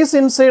space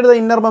inside the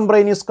inner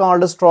membrane is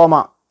called stroma.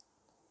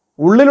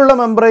 ഉള്ളിലുള്ള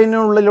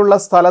മെംബ്രെയിനുള്ളിലുള്ള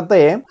സ്ഥലത്തെ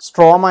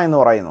സ്ട്രോമ എന്ന്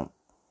പറയുന്നു.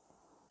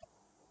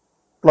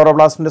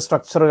 ക്ലോറോപ്ലാസ്റ്റിന്റെ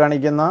സ്ട്രക്ചർ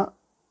കാണിക്കുന്ന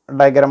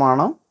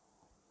ഡയഗ്രമാണ്.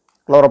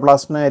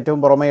 ക്ലോറോപ്ലാസ്റ്റിന് ഏറ്റവും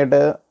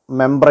പുറമേയായിട്ട്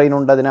മെംബ്രെയിൻ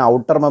ഉണ്ട്, അതിനെ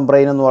ഔട്ടർ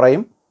മെംബ്രെയിൻ എന്ന്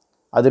പറയും.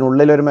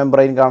 അതിനുള്ളിലൊരു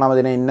മെംബ്രെയിൻ കാണാം,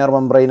 അതിനെ ഇന്നർ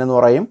മെംബ്രെയിൻ എന്ന്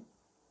പറയും.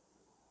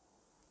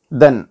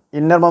 ദെൻ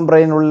ഇന്നർ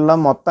മെംബ്രെയിനുള്ള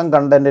മൊത്തം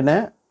കണ്ടന്റിന്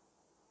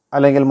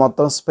അല്ലെങ്കിൽ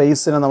മൊത്തം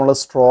സ്പേസിന് നമ്മൾ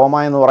സ്ട്രോമ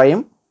എന്ന്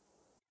പറയും.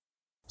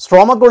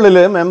 സ്ട്രോമക്കുള്ളിൽ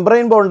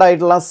മെംബ്രെയിൻ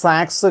ബോണ്ടായിട്ടുള്ള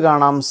സാക്സ്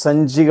കാണാം,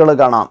 സഞ്ചികൾ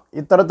കാണാം.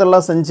 ഇത്തരത്തിലുള്ള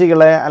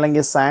സഞ്ചികളെ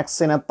അല്ലെങ്കിൽ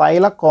സാക്സിനെ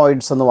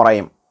തൈലക്കോയിഡ്സ് എന്ന്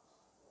പറയും.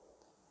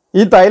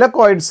 ഈ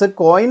തൈലക്കോയിഡ്സ്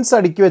കോയിൻസ്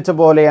അടുക്കി വെച്ച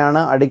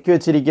പോലെയാണ് അടുക്കി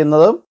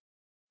വെച്ചിരിക്കുന്നത്.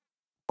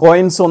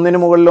 കോയിൻസ് ഒന്നിനു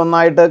മുകളിൽ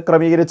ഒന്നായിട്ട്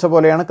ക്രമീകരിച്ച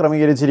പോലെയാണ്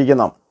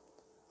ക്രമീകരിച്ചിരിക്കുന്നത്.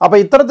 അപ്പോൾ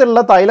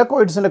ഇത്തരത്തിലുള്ള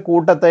തൈലക്കോയിഡ്സിൻ്റെ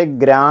കൂട്ടത്തെ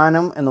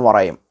ഗ്രാനം എന്ന്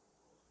പറയും.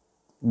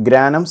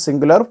 ഗ്രാനം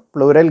സിംഗുലർ,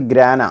 പ്ലൂരൽ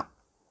ഗ്രാന.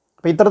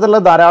 അപ്പോൾ ഇത്തരത്തിലുള്ള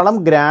ധാരാളം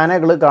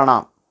ഗ്രാനകൾ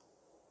കാണാം.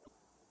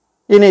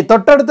 ഇനി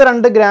തൊട്ടടുത്ത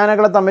രണ്ട്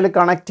ഗ്രാനകളെ തമ്മിൽ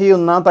കണക്ട്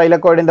ചെയ്യുന്ന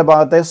തൈലക്കോയിഡിൻ്റെ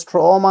ഭാഗത്തെ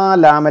സ്ട്രോമ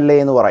ലാമെല്ലെ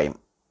എന്ന് പറയും.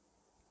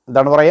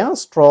 എന്താണ് പറയുക?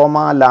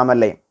 സ്ട്രോമ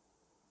ലാമെല്ലെ.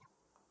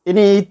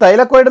 ഇനി ഈ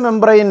തൈലക്കോയിഡ്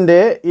മെംബ്രെയിൻ്റെ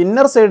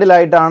ഇന്നർ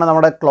സൈഡിലായിട്ടാണ്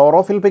നമ്മുടെ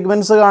ക്ലോറോഫിൽ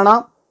പിഗ്മെന്റ്സ്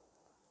കാണാം.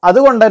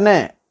 അതുകൊണ്ട് തന്നെ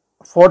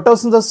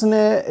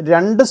ഫോട്ടോസിന്തസിന്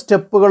രണ്ട്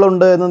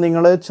സ്റ്റെപ്പുകളുണ്ട് എന്ന്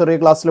നിങ്ങൾ ചെറിയ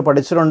ക്ലാസ്സിൽ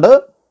പഠിച്ചിട്ടുണ്ട്.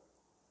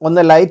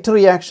 ഒന്ന് ലൈറ്റ്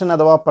റിയാക്ഷൻ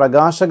അഥവാ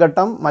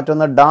പ്രകാശഘട്ടം,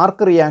 മറ്റൊന്ന്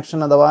ഡാർക്ക് റിയാക്ഷൻ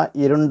അഥവാ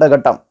ഇരുണ്ട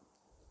ഘട്ടം.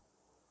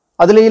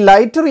 അതിൽ ഈ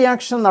ലൈറ്റ്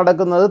റിയാക്ഷൻ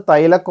നടക്കുന്നത്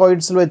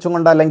തൈലക്കോയിഡ്സിൽ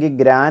വെച്ചുകൊണ്ട് അല്ലെങ്കിൽ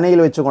ഗ്രാനയിൽ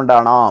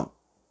വെച്ചുകൊണ്ടാണ്.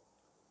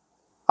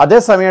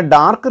 അതേസമയം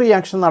ഡാർക്ക്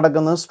റിയാക്ഷൻ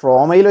നടക്കുന്നത്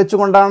സ്ട്രോമയിൽ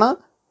വെച്ചുകൊണ്ടാണ്.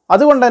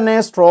 അതുകൊണ്ട് തന്നെ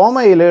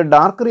സ്ട്രോമയിൽ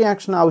ഡാർക്ക്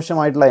റിയാക്ഷൻ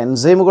ആവശ്യമായിട്ടുള്ള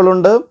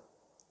എൻസൈമുകളുണ്ട്.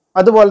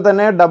 അതുപോലെ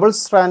തന്നെ ഡബിൾ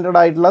സ്ട്രാൻഡഡ്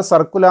ആയിട്ടുള്ള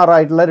സർക്കുലർ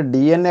ആയിട്ടുള്ള ഒരു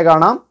DNA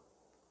കാണാം.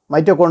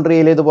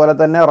 മൈറ്റോകോൺട്രിയയിൽ ഇതുപോലെ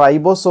തന്നെ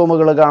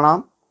റൈബോസോമുകൾ കാണാം.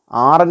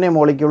 RNA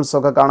മോളിക്യൂൾസ്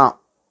ഒക്കെ കാണാം.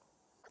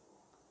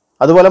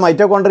 അതുപോലെ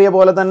മൈറ്റോകോൺട്രിയ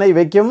പോലെ തന്നെ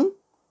ഇവയ്ക്കും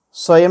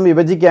സ്വയം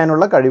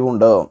വിഭജിക്കാനുള്ള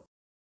കഴിവുണ്ട്.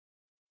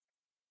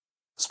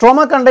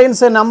 Stroma contains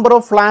a number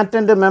of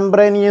flattened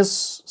membranous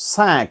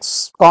sacs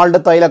called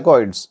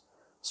thylakoids.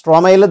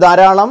 സ്ട്രോമയിൽ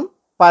ധാരാളം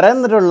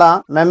പരന്നിട്ടുള്ള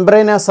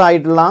മെംബ്രേനസ്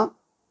ആയിട്ടുള്ള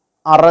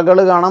അറകൾ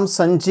കാണാം,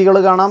 സഞ്ചികൾ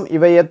കാണാം.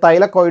 ഇവയെ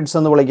തൈലക്കോയിഡ്സ്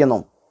എന്ന് വിളിക്കുന്നു.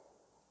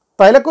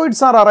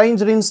 Thylakoids are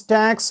arranged in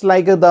stacks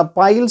like the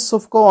piles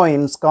of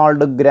coins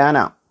called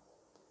grana.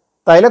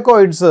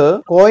 Thylakoids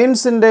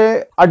കോയിൻസിന്റെ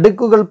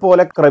അടുക്കുകൾ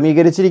പോലെ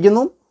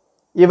ക്രമീകരിച്ചിരിക്കുന്നു.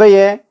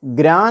 ഇവയെ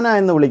ഗ്രാന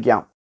എന്ന്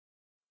വിളിക്കാം.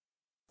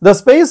 The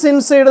space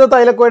inside the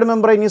thylakoid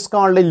membrane is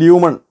called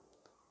lumen.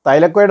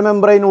 Thylakoid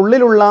membrane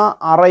ഉള്ളിലുള്ള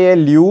അറയെ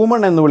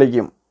ല്യൂമൺ എന്ന്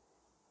വിളിക്കും.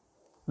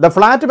 The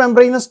flat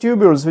membranous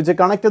tubules which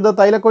connect the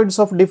thylakoids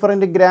of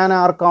different grana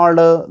are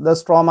called the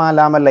stroma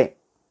lamellae.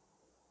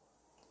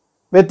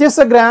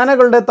 വ്യത്യസ്ത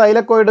ഗ്രാനകളുടെ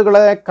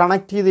തൈലക്കോയിഡുകളെ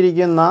connect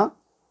ചെയ്തിരിക്കുന്ന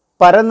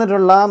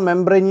പരന്നിട്ടുള്ള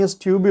മെംബ്രേനിയസ്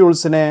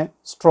ട്യൂബ്യൂൾസിനെ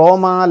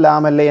സ്ട്രോമ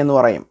ലാമെല്ലെ എന്ന്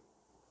പറയും.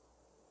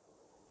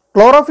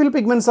 Chlorophyll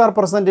pigments R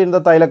present in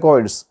the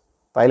thylakoids.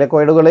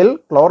 തൈലക്കോയിഡുകളിൽ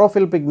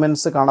chlorophyll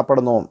pigments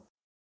കാണപ്പെടുന്നു.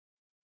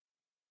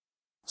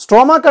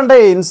 Stroma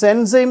contains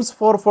enzymes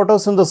four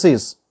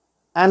photosynthesis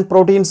and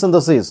protein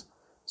synthesis.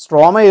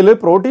 സ്ട്രോമയിൽ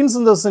protein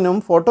സിന്തസിനും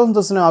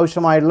ഫോട്ടോസിന്തസിനും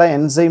ആവശ്യമായിട്ടുള്ള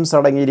enzymes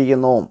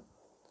അടങ്ങിയിരിക്കുന്നു.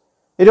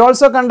 It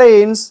also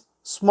contains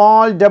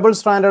small double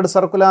stranded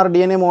circular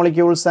DNA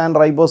molecules and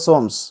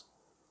ribosomes.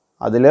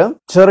 അതിൽ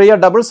ചെറിയ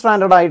double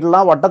stranded ആയിട്ടുള്ള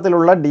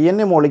വട്ടത്തിലുള്ള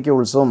DNA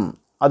മോളിക്യൂൾസും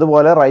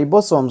അതുപോലെ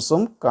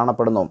റൈബോസോംസും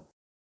കാണപ്പെടുന്നു.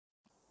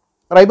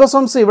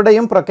 Ribosomes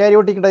ഇവിടെയും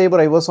പ്രൊകാരിയോട്ടിക് type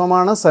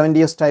റൈബോസോമാണ്,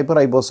 70S type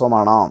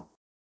റൈബോസോമാണ്.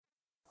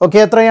 Okay,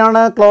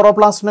 എത്രയാണ്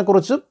ക്ലോറോപ്ലാസ്റ്റിനെ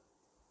കുറിച്ച്?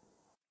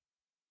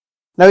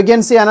 Now we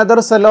can see another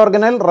cell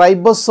organelle,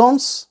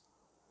 ribosomes.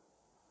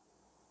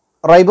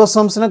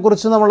 റൈബോസോംസിനെ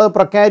കുറിച്ച് നമ്മൾ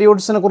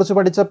പ്രൊകാരിയോട്സിനെ കുറിച്ച്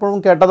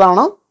പഠിച്ചപ്പോഴും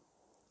കേട്ടതാണ്.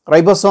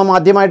 റൈബോസോം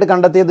ആദ്യമായിട്ട്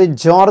കണ്ടെത്തിയത്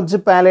ജോർജ്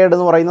പാലേഡ്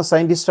എന്ന് പറയുന്ന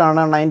സയൻറ്റിസ്റ്റ്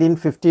ആണ്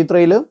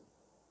 1953.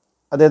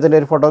 അദ്ദേഹത്തിൻ്റെ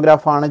ഒരു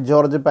ഫോട്ടോഗ്രാഫാണ്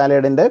ജോർജ്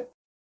പാലേഡിൻ്റെ.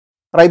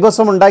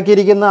 റൈബോസോം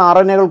ഉണ്ടാക്കിയിരിക്കുന്ന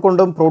RNAകൾ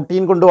കൊണ്ടും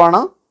പ്രോട്ടീൻ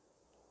കൊണ്ടുമാണ്.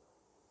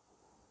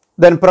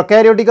 ദെൻ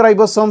പ്രൊകാരിയോട്ടിക്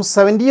റൈബോസോം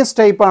 70S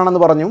ടൈപ്പ്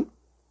ആണെന്ന് പറഞ്ഞു.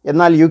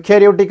 എന്നാൽ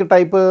യൂക്കാരിയോട്ടിക്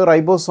ടൈപ്പ്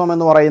റൈബോസോം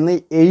എന്ന് പറയുന്നത്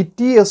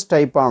 80S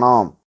ടൈപ്പാണ്.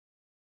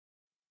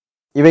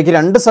 ഇവയ്ക്ക്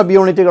 2 സബ്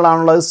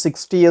യൂണിറ്റുകളാണുള്ളത്,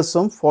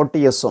 60Sഉം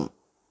 40Sഉം.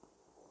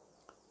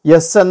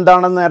 എസ്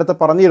എന്താണെന്ന് നേരത്തെ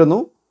പറഞ്ഞിരുന്നു.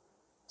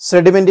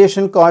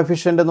 സെഡിമെൻറ്റേഷൻ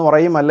കോഎഫിഷ്യൻ്റ് എന്ന്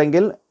പറയും,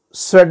 അല്ലെങ്കിൽ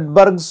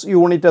സ്വെഡ്ബർഗ്സ്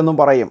യൂണിറ്റ് എന്നും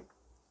പറയും.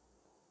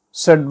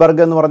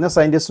 സ്വെഡ്ബർഗ് എന്ന് പറഞ്ഞ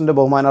സയൻറ്റിസ്റ്റിൻ്റെ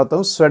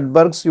ബഹുമാനാർത്ഥം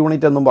സ്വെഡ്ബർഗ്സ്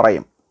യൂണിറ്റ് എന്നും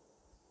പറയും.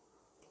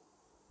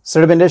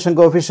 സെഡിമെൻറ്റേഷൻ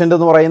കോഎഫിഷ്യൻ്റ്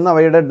എന്ന് പറയുന്ന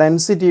അവയുടെ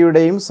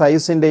ഡെൻസിറ്റിയുടെയും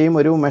സൈസിൻ്റെയും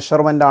ഒരു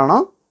മെഷർമെൻ്റ് ആണ്.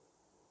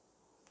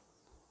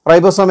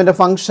 റൈബോസോമിൻ്റെ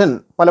ഫംഗ്ഷൻ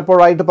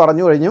പലപ്പോഴായിട്ട്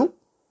പറഞ്ഞു കഴിഞ്ഞു.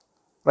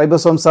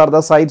 Ribosomes are the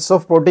sites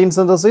of protein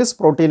synthesis.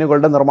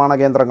 പ്രോട്ടീനുകളുടെ നിർമ്മാണ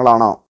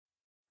കേന്ദ്രങ്ങളാണ്.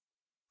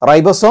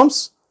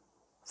 Ribosomes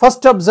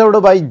first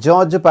observed by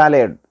George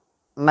പാലേഡ്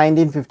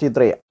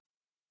 1953.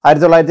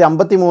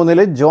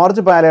 1953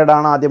 George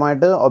പാലേഡാണ്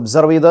ആദ്യമായിട്ട്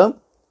ഒബ്സർവ് ചെയ്തത്.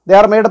 They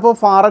are made up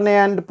of RNA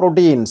and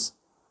proteins.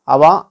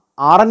 അവ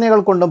RNAകൾ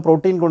കൊണ്ടും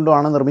പ്രോട്ടീൻ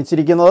കൊണ്ടുമാണ്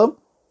നിർമ്മിച്ചിരിക്കുന്നത്.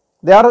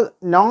 They are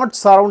not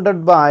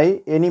surrounded by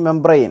any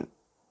membrane.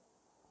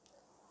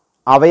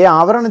 അവയെ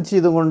ആവരണം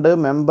ചെയ്തുകൊണ്ട്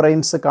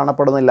മെംബ്രെയിൻസ്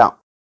കാണപ്പെടുന്നില്ല.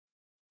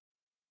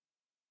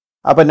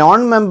 അപ്പോൾ നോൺ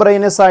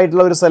മെംബ്രെയിനസ്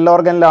ആയിട്ടുള്ള ഒരു cell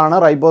ഓർഗനിലാണ്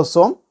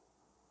ribosome.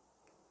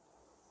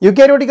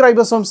 Eukaryotic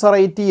ribosomes R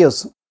 80S.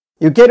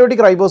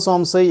 Eukaryotic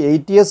ribosomes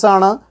 80S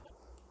ആണ്.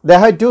 They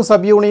have 2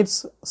 sub units,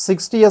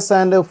 60S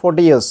and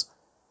 40S.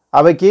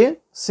 അവയ്ക്ക്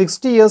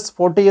 60S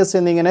 40S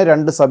എന്നിങ്ങനെ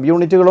 2 sub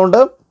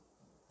യൂണിറ്റുകളുണ്ട്.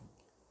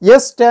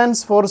 S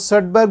stands for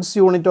സ്വെഡ്ബർഗ്സ്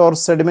unit or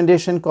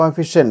sedimentation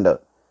coefficient.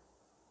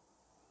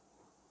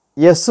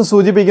 S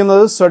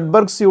സൂചിപ്പിക്കുന്നത്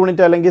സ്വെഡ്ബർഗ്സ്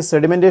യൂണിറ്റ് അല്ലെങ്കിൽ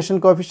sedimentation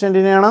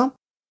കോഎഫിഷ്യൻറ്റിനെയാണ്.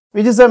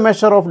 Which is A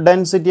measure of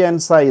density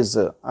and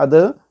size.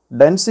 അത്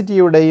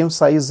ഡെൻസിറ്റിയുടെയും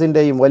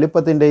സൈസിൻ്റെയും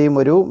വലുപ്പത്തിൻ്റെയും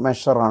ഒരു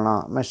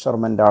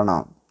measurement ആണ്,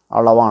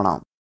 അളവാണ്.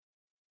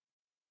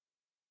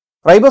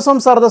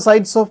 Ribosomes are the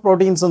sites of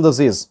protein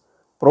synthesis.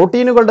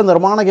 പ്രോട്ടീനുകളുടെ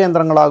നിർമ്മാണ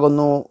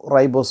കേന്ദ്രങ്ങളാകുന്നു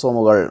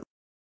റൈബോസോമുകൾ.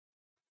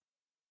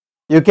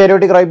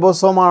 യൂക്കാരിയോട്ടിക്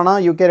റൈബോസോമാണ്.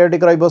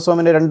 യൂക്കാരിയോട്ടിക്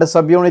റൈബോസോമിന് 2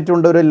 സബ് യൂണിറ്റ്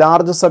ഉണ്ട്. ഒരു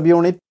ലാർജ് സബ്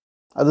യൂണിറ്റ്,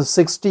 അത്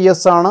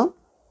 60S ആണ്.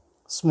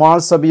 സ്മോൾ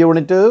സബ്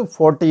യൂണിറ്റ്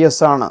 40S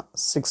ആണ്.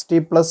 60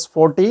 +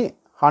 40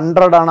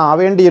 100 ആണ്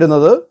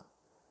ആവേണ്ടിയിരുന്നത്.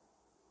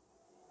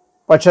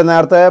 പക്ഷെ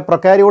നേരത്തെ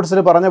പ്രൊകാരിയോട്സിൽ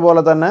പറഞ്ഞ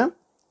പോലെ തന്നെ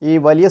ഈ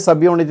വലിയ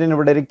സബ് യൂണിറ്റിന്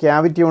ഇവിടെ ഒരു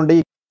ക്യാവിറ്റി ഉണ്ട്.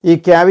 ഈ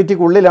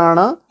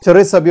ക്യാവിറ്റിക്കുള്ളിലാണ്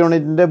ചെറിയ സബ്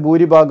യൂണിറ്റിൻ്റെ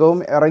ഭൂരിഭാഗവും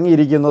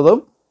ഇറങ്ങിയിരിക്കുന്നതും.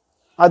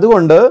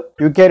 അതുകൊണ്ട്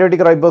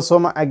യൂക്കാരിയോട്ടിക്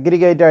റൈബോസോം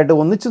അഗ്രിഗേറ്റ് ആയിട്ട്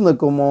ഒന്നിച്ചു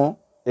നിൽക്കുമോ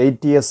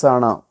 80S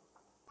ആണ്.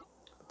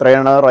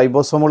 ഇത്രയാണ്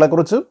റൈബോസോമുകളെ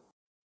കുറിച്ച്.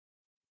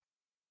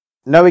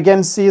 Now we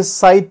can see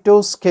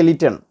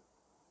cytoskeleton.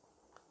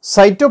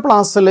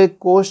 സൈറ്റോപ്ലാസത്തിൽ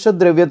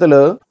കോശദ്രവ്യത്തിൽ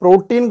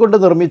protein കൊണ്ട്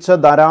നിർമ്മിച്ച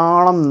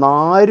ധാരാളം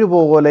നാര്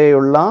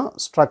പോലെയുള്ള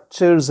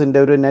സ്ട്രക്ചേഴ്സിൻ്റെ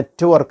ഒരു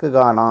നെറ്റ്വർക്ക്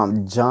കാണാം,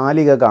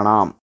 ജാലിക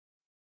കാണാം.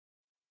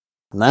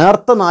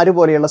 നേർത്ത നാര്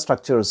പോലെയുള്ള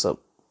സ്ട്രക്ചേഴ്സ്.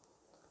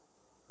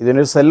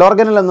 ഇതിനൊരു സെൽ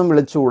ഓർഗനൽ എന്നും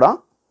വിളിച്ചുകൂടാ.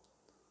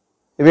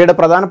 ഇവയുടെ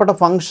പ്രധാനപ്പെട്ട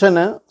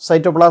ഫംഗ്ഷന്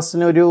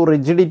സൈറ്റോപ്ലാസ്റ്റിന് ഒരു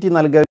റിജിഡിറ്റി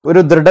നൽകുക,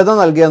 ഒരു ദൃഢത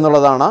നൽകുക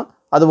എന്നുള്ളതാണ്.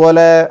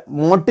 അതുപോലെ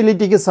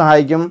മോട്ടിലിറ്റിക്ക്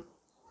സഹായിക്കും.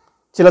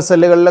 ചില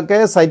സെല്ലുകളിലൊക്കെ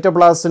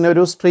സൈറ്റോപ്ലാസ്റ്റിന്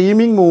ഒരു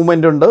സ്ട്രീമിംഗ്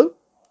മൂവ്മെൻ്റ് ഉണ്ട്,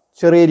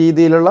 ചെറിയ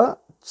രീതിയിലുള്ള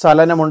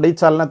ചലനമുണ്ട്, ഈ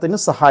ചലനത്തിന്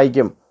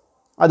സഹായിക്കും.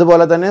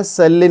 അതുപോലെ തന്നെ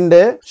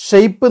സെല്ലിൻ്റെ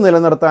ഷേപ്പ്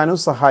നിലനിർത്താനും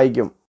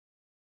സഹായിക്കും.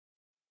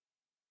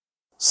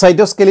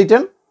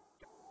 Cytoskeleton,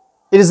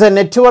 it is A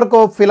network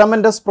of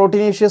filamentous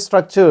proteinaceous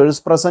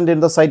structures present in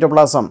the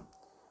cytoplasm.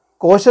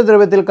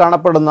 കോശദ്രവ്യത്തിൽ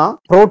കാണപ്പെടുന്ന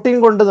പ്രോട്ടീൻ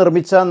കൊണ്ട്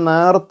നിർമ്മിച്ച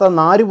നേർത്ത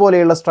നാര്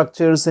പോലെയുള്ള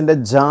സ്ട്രക്ചേഴ്സിൻ്റെ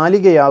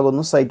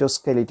ജാലികയാകുന്നു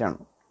സൈറ്റോസ്കെലിറ്റൻ.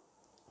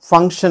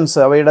 ഫങ്ഷൻസ്,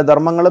 അവയുടെ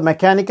ധർമ്മങ്ങൾ: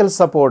 മെക്കാനിക്കൽ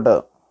സപ്പോർട്ട്,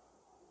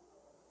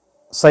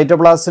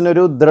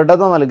 സൈറ്റോപ്ലാസ്റ്റിനൊരു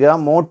ദൃഢത നൽകുക.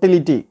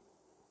 മോട്ടിലിറ്റി,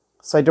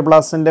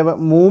 സൈറ്റോപ്ലാസ്റ്റിൻ്റെ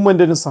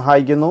മൂവ്മെൻറ്റിന്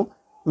സഹായിക്കുന്നു.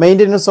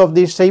 Maintenance of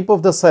the shape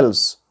of the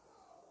cells,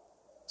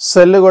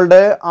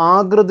 സെല്ലുകളുടെ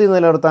ആകൃതി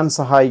നിലനിർത്താൻ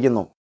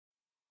സഹായിക്കുന്നു.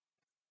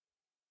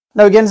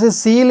 Now we can see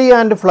Cilia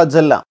and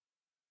Flagella.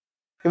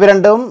 ഇവ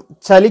രണ്ടും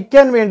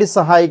ചലിക്കാൻ വേണ്ടി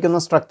സഹായിക്കുന്ന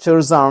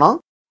സ്ട്രക്ചേഴ്സ് ആണ്.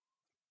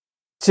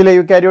 ചില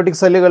യൂക്കാരിയോട്ടിക്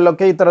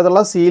സെല്ലുകളിലൊക്കെ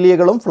ഇത്തരത്തിലുള്ള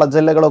സീലിയകളും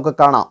ഫ്ലജല്ലകളും ഒക്കെ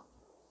കാണാം.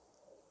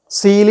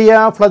 സീലിയ,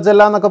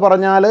 ഫ്ലജല്ല എന്നൊക്കെ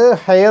പറഞ്ഞാൽ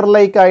ഹെയർ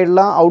ലൈക്ക്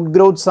ആയിട്ടുള്ള ഔട്ട്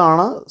ഗ്രോത്ത്സ്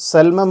ആണ്,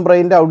 സെൽ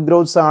മെംബ്രെയിൻ്റെ ഔട്ട്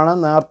ഗ്രോത്ത്സ് ആണ്,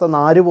 നേർത്ത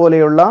നാര്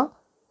പോലെയുള്ള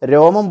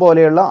രോമം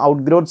പോലെയുള്ള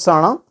ഔട്ട് ഗ്രോത്ത്സ്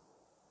ആണ്.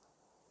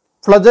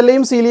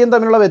 ഫ്ലജല്ലയും സീലിയയും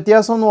തമ്മിലുള്ള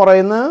വ്യത്യാസം എന്ന്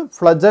പറയുന്നത്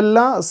ഫ്ലജല്ല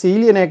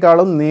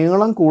സീലിയനേക്കാളും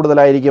നീളം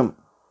കൂടുതലായിരിക്കും.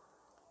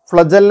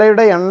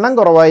 ഫ്ലജല്ലയുടെ എണ്ണം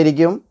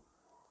കുറവായിരിക്കും,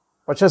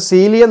 പക്ഷെ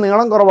സീലിയ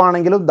നീളം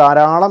കുറവാണെങ്കിലും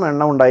ധാരാളം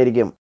എണ്ണം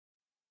ഉണ്ടായിരിക്കും.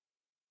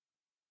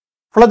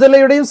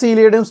 ഫ്ലജല്ലയുടെയും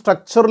സീലിയയുടെയും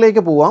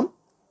സ്ട്രക്ചറിലേക്ക് പോവാം.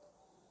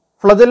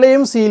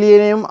 ഫ്ലജല്ലയും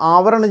സീലിയനെയും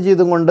ആവരണം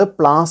ചെയ്തുകൊണ്ട്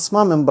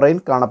പ്ലാസ്മ മെംബ്രെയിൻ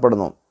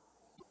കാണപ്പെടുന്നു.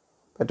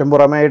 ഏറ്റവും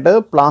പുറമായിട്ട്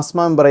പ്ലാസ്മ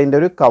മെംബ്രെയിൻ്റെ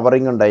ഒരു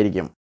കവറിങ്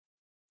ഉണ്ടായിരിക്കും.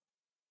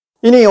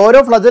 ഇനി ഓരോ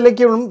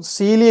ഫ്ലജല്ലയ്ക്കും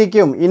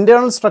സീലിയയ്ക്കും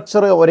ഇൻറ്റേർണൽ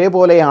സ്ട്രക്ചർ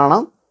ഒരേപോലെയാണ്.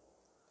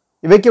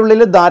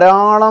 ഇവയ്ക്കുള്ളിൽ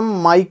ധാരാളം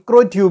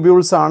മൈക്രോ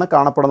ട്യൂബ്യൂൾസ് ആണ്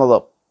കാണപ്പെടുന്നത്.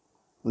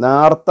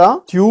 നേർത്ത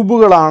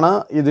ട്യൂബുകളാണ്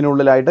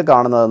ഇതിനുള്ളിലായിട്ട്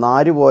കാണുന്നത്.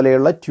 നാര്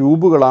പോലെയുള്ള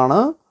ട്യൂബുകളാണ്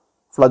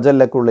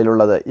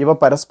ഫ്ലജല്ലയ്ക്കുള്ളിലുള്ളത്. ഇവ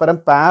പരസ്പരം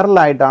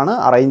പാരലായിട്ടാണ്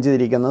അറേഞ്ച്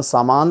ചെയ്തിരിക്കുന്നത്,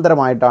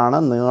 സമാന്തരമായിട്ടാണ്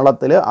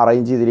നീളത്തിൽ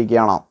അറേഞ്ച്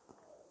ചെയ്തിരിക്കുകയാണ്.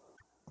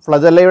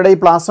 ഫ്ലജല്ലയുടെ ഈ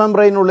പ്ലാസ്മ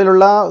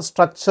മെംബ്രെയിനുള്ളിലുള്ള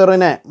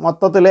സ്ട്രക്ചറിനെ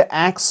മൊത്തത്തിൽ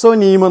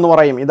ആക്സോനീം എന്ന്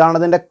പറയും. ഇതാണ്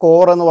ഇതിൻ്റെ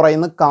കോർ എന്ന്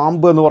പറയുന്നത്,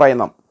 കാമ്പ് എന്ന്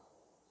പറയുന്നത്.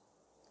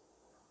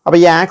 അപ്പോൾ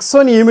ഈ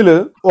ആക്സോനീമിൽ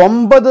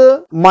 9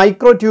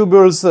 മൈക്രോ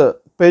ട്യൂബ്യൂൾസ്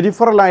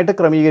പെരിഫറലായിട്ട്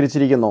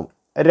ക്രമീകരിച്ചിരിക്കുന്നു,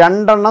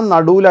 2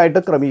 നടുവിലായിട്ട്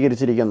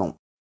ക്രമീകരിച്ചിരിക്കുന്നു.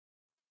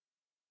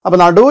 അപ്പോൾ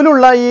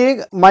നടുവിലുള്ള ഈ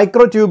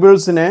മൈക്രോ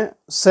ട്യൂബ്യൂൾസിനെ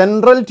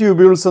സെൻട്രൽ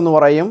ട്യൂബ്യൂൾസ് എന്ന്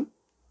പറയും.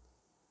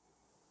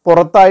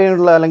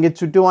 പുറത്തായുള്ള അല്ലെങ്കിൽ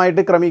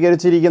ചുറ്റുമായിട്ട്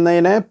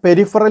ക്രമീകരിച്ചിരിക്കുന്നതിനെ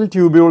പെരിഫറൽ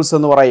ട്യൂബ്യൂൾസ്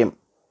എന്ന് പറയും.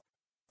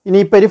 ഇനി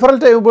ഈ പെരിഫറൽ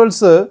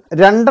ട്യൂബ്യൂൾസ്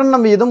 2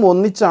 വീതം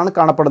ഒന്നിച്ചാണ്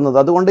കാണപ്പെടുന്നത്.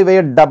 അതുകൊണ്ട്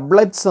ഇവയെ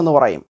ഡബ്ലറ്റ്സ് എന്ന്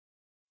പറയും.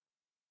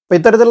 അപ്പോൾ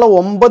ഇത്തരത്തിലുള്ള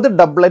 9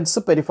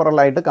 ഡബ്ലറ്റ്സ്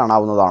പെരിഫറലായിട്ട്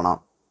കാണാവുന്നതാണ്.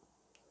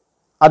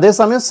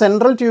 അതേസമയം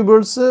സെൻട്രൽ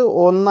ട്യൂബ്യൂൾസ്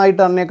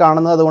ഒന്നായിട്ട് തന്നെ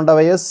കാണുന്നത്, അതുകൊണ്ട്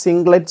അവയെ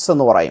സിംഗ്ലെറ്റ്സ്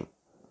എന്ന് പറയും.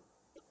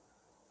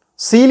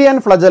 Cilia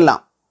and flagella,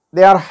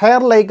 they are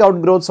hair like out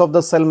growths of the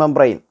cell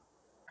membrane.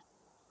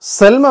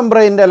 Cell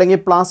മെംബ്രെയിൻ്റെ അല്ലെങ്കിൽ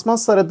പ്ലാസ്മ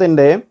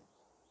സ്ഥലത്തിൻ്റെ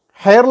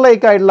ഹെയർ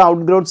ലൈക്ക് ആയിട്ടുള്ള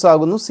ഔട്ട് ഗ്രോത്ത്സ്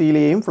ആകുന്നു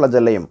സീലിയയും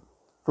ഫ്ലജല്ലയും.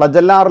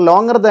 Flagella R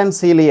longer than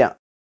cilia.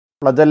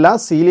 Flagella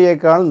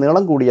സീലിയേക്കാൾ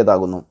നീളം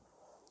കൂടിയതാകുന്നു.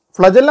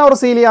 Flagella or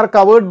cilia R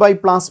covered by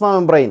plasma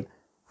membrane.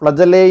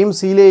 ഫ്ലജല്ലയെയും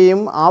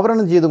സീലിയയും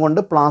ആവരണം ചെയ്തുകൊണ്ട്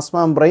plasma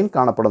membrane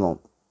കാണപ്പെടുന്നു.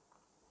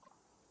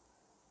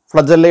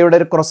 ഫ്ലജല്ലയുടെ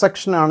ഒരു cross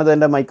സെക്ഷനാണ്,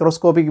 ഇതിൻ്റെ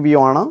മൈക്രോസ്കോപ്പിക് വ്യൂ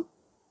ആണ്.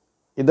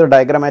 ഇത്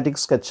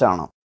ഡയഗ്രാമാറ്റിക്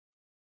സ്കെച്ചാണ്.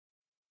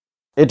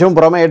 ഏറ്റവും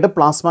പുറമെയായിട്ട്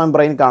പ്ലാസ്മ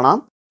മെംബ്രെയിൻ കാണാം.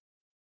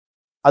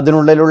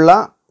 അതിനുള്ളിലുള്ള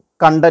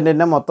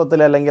കണ്ടന്റിനെ മൊത്തത്തിൽ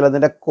അല്ലെങ്കിൽ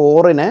അതിൻ്റെ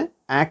കോറിനെ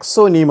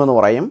ആക്സോനീം എന്ന്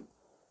പറയും.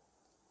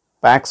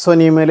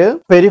 ആക്സോനീമിൽ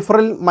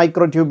പെരിഫറൽ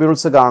മൈക്രോ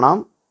ട്യൂബ്യൂൾസ് കാണാം.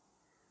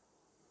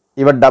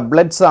 ഇവ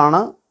ഡബ്ലറ്റ്സ്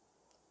ആണ്,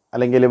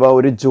 അല്ലെങ്കിൽ ഇവ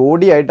ഒരു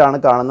ജോഡിയായിട്ടാണ്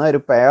കാണുന്നത്,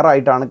 ഒരു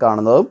പെയറായിട്ടാണ്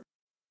കാണുന്നത്.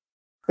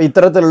 അപ്പോൾ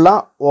ഇത്തരത്തിലുള്ള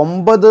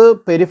 9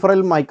 പെരിഫറൽ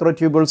മൈക്രോ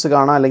ട്യൂബ്യൂൾസ്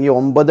കാണാം, അല്ലെങ്കിൽ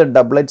 9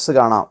 ഡബ്ലറ്റ്സ്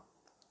കാണാം.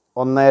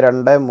 1,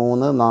 2,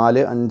 3,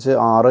 4, 5,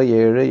 6,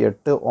 7,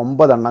 8,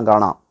 9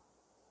 കാണാം.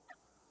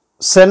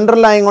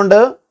 സെൻട്രലായും കൊണ്ട്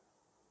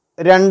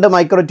 2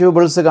 മൈക്രോ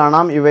ട്യൂബ്യൂൾസ്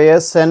കാണാം. ഇവയെ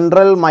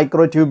സെൻട്രൽ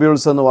മൈക്രോ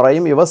ട്യൂബ്യൂൾസ് എന്ന്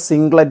പറയും. ഇവ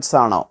സിംഗ്ലെറ്റ്സ്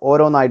ആണ്,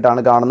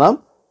 ഓരോന്നായിട്ടാണ് കാണുന്നത്.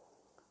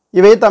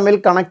 ഇവയെ തമ്മിൽ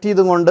കണക്ട്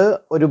ചെയ്തുകൊണ്ട്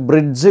ഒരു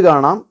ബ്രിഡ്ജ്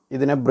കാണാം.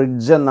 ഇതിനെ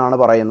ബ്രിഡ്ജ് എന്നാണ്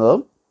പറയുന്നത്.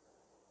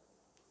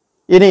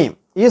 ഇനി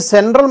ഈ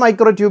സെൻട്രൽ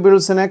മൈക്രോ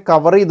ട്യൂബ്യൂൾസിനെ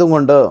കവർ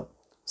ചെയ്തുകൊണ്ട്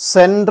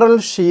സെൻട്രൽ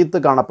ഷീത്ത്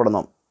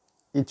കാണപ്പെടുന്നു.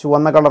 ഈ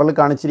ചുവന്ന കളറിൽ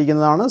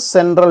കാണിച്ചിരിക്കുന്നതാണ്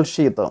സെൻട്രൽ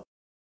ഷീത്ത്.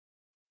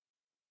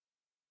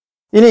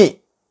 ഇനി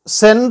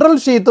സെൻട്രൽ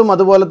ഷീത്തും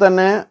അതുപോലെ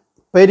തന്നെ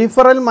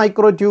പെരിഫറൽ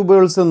മൈക്രോ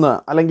ട്യൂബ്യൂൾസ് നിന്ന്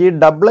അല്ലെങ്കിൽ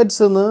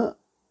ഡബ്ലറ്റ്സ് നിന്ന്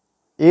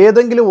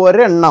ഏതെങ്കിലും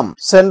ഒരെണ്ണം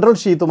സെൻട്രൽ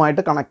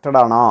ഷീത്തുമായിട്ട് കണക്റ്റഡ്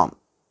ആണ്.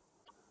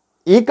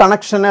 ഈ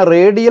കണക്ഷനെ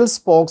റേഡിയൽ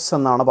സ്പോക്സ്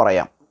എന്നാണ്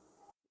പറയാം.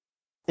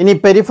 ഇനി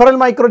പെരിഫറൽ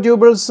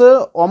മൈക്രോട്യൂബിൾസ്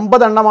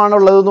 9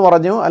 എണ്ണമാണുള്ളതെന്ന്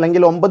പറഞ്ഞു,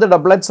 അല്ലെങ്കിൽ 9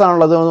 ഡബ്ലറ്റ്സ്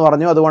ആണുള്ളതെന്ന്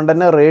പറഞ്ഞു. അതുകൊണ്ട്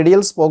തന്നെ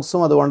റേഡിയൽ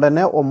സ്പോക്സും അതുകൊണ്ട്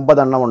തന്നെ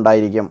 9 എണ്ണം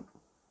ഉണ്ടായിരിക്കും.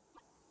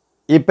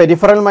 ഈ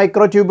പെരിഫറൽ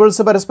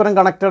മൈക്രോട്യൂബിൾസ് പരസ്പരം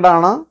കണക്റ്റഡ്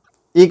ആണ്.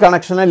 ഈ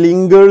കണക്ഷനെ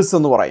ലിങ്കേഴ്സ്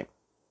എന്ന് പറയും.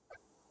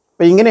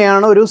 അപ്പോൾ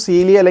ഇങ്ങനെയാണ് ഒരു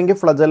സീലിയ അല്ലെങ്കിൽ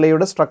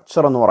ഫ്ലജല്ലയുടെ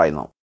സ്ട്രക്ചർ എന്ന്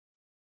പറയുന്നത്.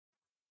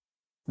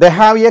 They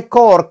have A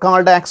core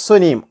called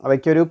ആക്സോനീം.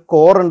 അവയ്ക്ക് ഒരു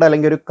കോർ ഉണ്ട്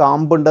അല്ലെങ്കിൽ ഒരു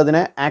കാമ്പുണ്ട്,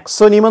 അതിനെ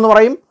ആക്സോനീം എന്ന്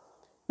പറയും.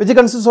 which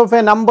consists of a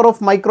number of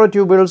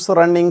microtubules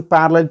running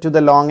parallel to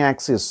the long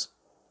axis.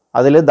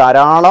 അതിൽ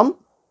ധാരാളം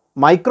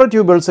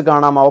മൈക്രോട്യൂബിൾസ്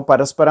കാണാം, അവ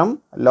പരസ്പരം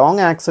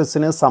ലോങ്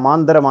ആക്സിസിന്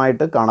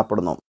സമാന്തരമായിട്ട്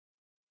കാണപ്പെടുന്നു.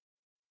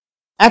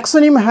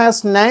 ആക്സോനീം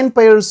ഹാസ് 9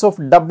 pairs of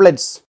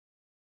doublets.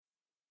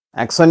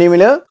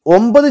 ആക്സോനീമിൽ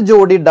 9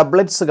 ജോഡി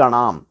ഡബ്ലറ്റ്സ്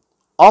കാണാം.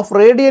 Of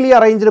radially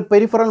arranged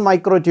peripheral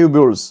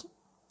മൈക്രോട്യൂബ്യൂൾസ്.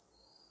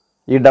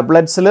 ഈ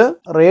ഡബ്ലറ്റ്സിൽ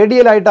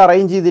റേഡിയലായിട്ട്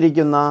അറേഞ്ച്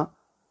ചെയ്തിരിക്കുന്ന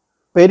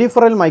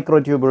പെരിഫറൽ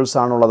മൈക്രോട്യൂബ്യൂൾസ്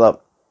ആണുള്ളത്.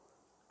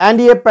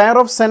 And A pair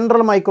of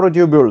central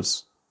മൈക്രോട്യൂബ്യൂൾസ്.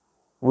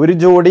 ഒരു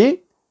ജോഡി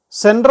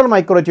സെൻട്രൽ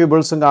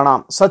മൈക്രോട്യൂബ്യൂൾസും കാണാം.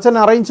 Such an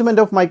arrangement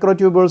of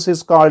microtubules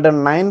is called a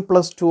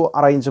 9+2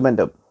 arrangement.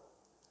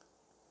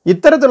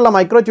 ഇത്തരത്തിലുള്ള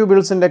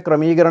മൈക്രോട്യൂബ്യൂൾസിൻ്റെ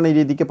ക്രമീകരണ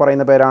രീതിക്ക്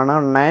പറയുന്ന പേരാണ്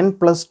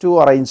 9+2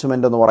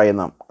 അറേഞ്ച്മെന്റ് എന്ന്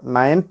പറയുന്നത്.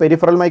 9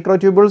 peripheral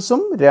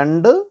മൈക്രോട്യൂബ്യൂൾസും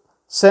 2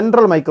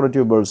 central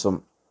മൈക്രോട്യൂബ്യൂൾസും.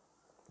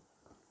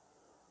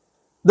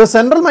 The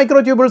central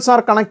microtubules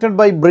are connected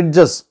by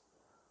bridges.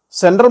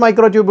 Central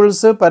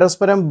മൈക്രോട്യൂബിൾസ്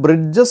പരസ്പരം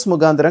ബ്രിഡ്ജസ്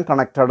മുഖാന്തരം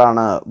കണക്റ്റഡ്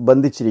ആണ്,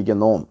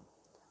 ബന്ധിച്ചിരിക്കുന്നു.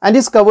 And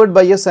is covered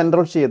by A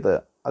central sheath.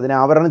 അതിനെ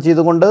ആവരണം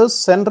ചെയ്തുകൊണ്ട്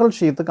സെൻട്രൽ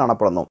ഷീത്ത്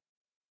കാണപ്പെടുന്നു.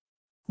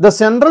 The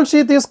central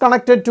sheath is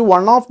connected to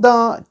one of the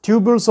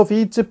tubules of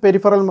each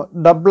peripheral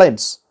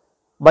ഡബ്ലറ്റ്സ്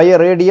by A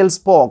radial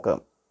spoke.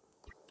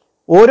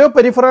 ഓരോ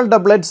peripheral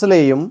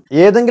ഡബ്ലറ്റ്സിലെയും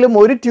ഏതെങ്കിലും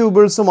ഒരു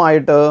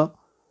ട്യൂബിൾസുമായിട്ട്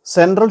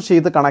സെൻട്രൽ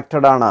ഷീത്ത്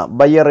കണക്റ്റഡ് ആണ്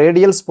by A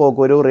radial spoke,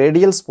 ഒരു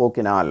radial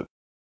സ്പോക്കിനാൽ.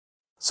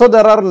 So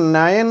there are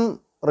 9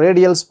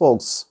 radial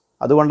spokes.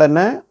 അതുകൊണ്ട്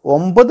തന്നെ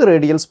 9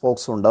 radial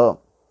spokes ഉണ്ട്.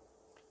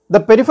 The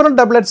peripheral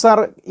ഡബ്ലറ്റ്സ് R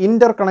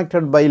Inter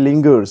connected by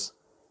linkers.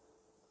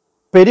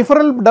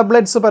 Peripheral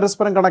ഡബ്ലറ്റ്സ്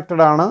പരസ്പരം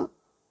connected ആണ്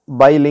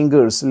ബൈ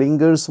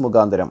ലിങ്കേഴ്സ്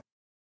മുഖാന്തരം.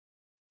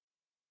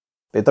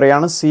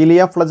 ഇത്രയാണ്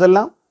സീലിയ ഫ്ലജല്ല.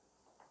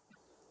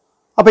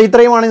 അപ്പോൾ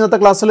ഇത്രയുമാണ് ഇന്നത്തെ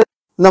ക്ലാസ്സിൽ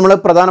നമ്മൾ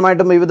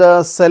പ്രധാനമായിട്ടും വിവിധ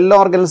സെൽ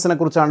ഓർഗൻസിനെ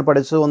കുറിച്ചാണ്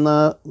പഠിച്ചത്. ഒന്ന്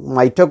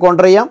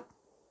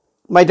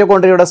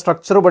മൈറ്റോകോൺട്രിയയുടെ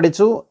സ്ട്രക്ചർ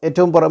പഠിച്ചു.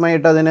 ഏറ്റവും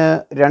പുറമായിട്ട് അതിന്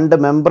 2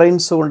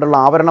 മെംബ്രെയിൻസ് കൊണ്ടുള്ള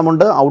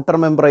ആവരണമുണ്ട്, ഔട്ടർ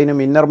മെംബ്രെയിനും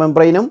ഇന്നർ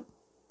മെംബ്രെയിനും.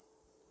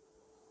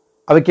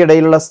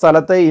 അവയ്ക്കിടയിലുള്ള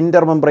സ്ഥലത്തെ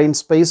ഇന്റർ മെംബ്രെയിൻ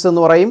സ്പേസ്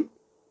എന്ന് പറയും.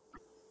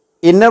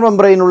 ഇന്നർ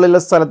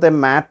മെംബ്രെയിനുള്ളിലെ സ്ഥലത്തെ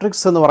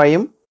മാട്രിക്സ് എന്ന്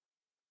പറയും.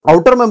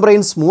 ഔട്ടർ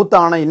മെംബ്രെയിൻ സ്മൂത്ത്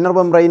ആണ്, ഇന്നർ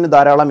മെംബ്രെയിന്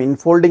ധാരാളം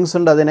ഇൻഫോൾഡിങ്സ്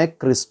ഉണ്ട്, അതിനെ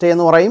ക്രിസ്റ്റ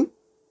എന്ന് പറയും.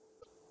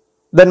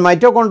 ദെൻ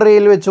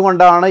മൈറ്റോകോൺട്രിയയിൽ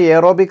വെച്ചുകൊണ്ടാണ്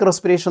എയറോബിക്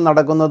റെസ്പിറേഷൻ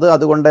നടക്കുന്നത്.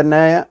 അതുകൊണ്ട്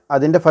തന്നെ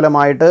അതിൻ്റെ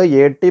ഫലമായിട്ട്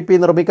ATP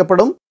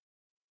നിർമ്മിക്കപ്പെടും.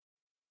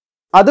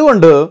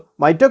 അതുകൊണ്ട്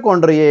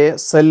മൈറ്റോകോൺട്രിയയെ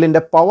സെല്ലിൻ്റെ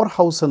പവർ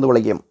ഹൗസ് എന്ന്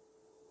വിളിക്കും.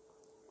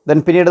 ദെൻ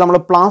പിന്നീട് നമ്മൾ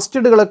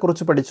പ്ലാസ്റ്റിഡുകളെ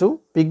കുറിച്ച് പഠിച്ചു.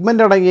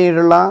 പിഗ്മെൻ്റ്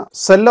അടങ്ങിയിട്ടുള്ള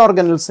സെൽ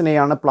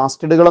ഓർഗനൽസിനെയാണ്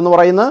പ്ലാസ്റ്റിഡുകൾ എന്ന്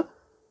പറയുന്നത്.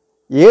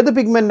 ഏത്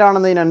പിഗ്മെൻ്റ്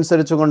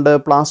ആണെന്നതിനനുസരിച്ചുകൊണ്ട്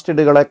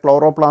പ്ലാസ്റ്റിഡുകളെ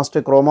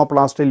ക്ലോറോപ്ലാസ്റ്റ്,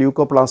 ക്രോമോപ്ലാസ്റ്റ്,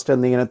 ല്യൂക്കോപ്ലാസ്റ്റ്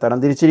എന്നിങ്ങനെ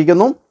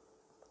തരംതിരിച്ചിരിക്കുന്നു.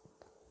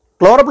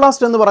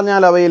 ക്ലോറോപ്ലാസ്റ്റ് എന്ന്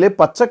പറഞ്ഞാൽ അവയിൽ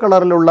പച്ച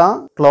കളറിലുള്ള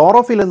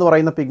ക്ലോറോഫിൽ എന്ന്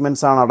പറയുന്ന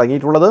പിഗ്മെന്റ്സ് ആണ്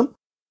അടങ്ങിയിട്ടുള്ളത്.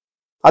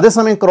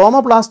 അതേസമയം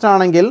ക്രോമോപ്ലാസ്റ്റ്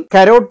ആണെങ്കിൽ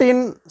കരോട്ടീൻ,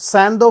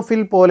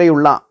 സാന്തോഫിൽ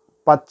പോലെയുള്ള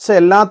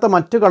പച്ചയല്ലാത്ത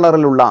മറ്റു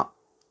കളറിലുള്ള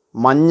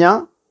മഞ്ഞ,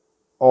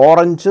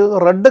 ഓറഞ്ച്,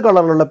 റെഡ്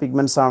കളറിലുള്ള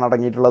പിഗ്മെന്റ്സ് ആണ്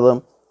അടങ്ങിയിട്ടുള്ളത്.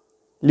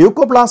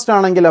 ല്യൂക്കോപ്ലാസ്റ്റ്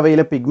ആണെങ്കിൽ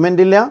അവയിൽ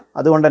പിഗ്മെന്റ് ഇല്ല,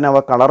 അതുകൊണ്ട് തന്നെ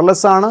അവ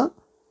കളർലെസ് ആണ്.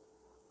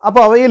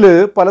 അപ്പോൾ അവയിൽ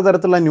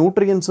പലതരത്തിലുള്ള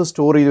ന്യൂട്രിയൻസ്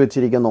സ്റ്റോർ ചെയ്ത്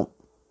വെച്ചിരിക്കുന്നു.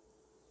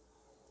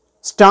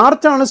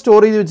 സ്റ്റാർച്ചാണ്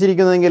സ്റ്റോർ ചെയ്ത്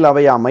വെച്ചിരിക്കുന്നതെങ്കിൽ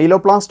അവയെ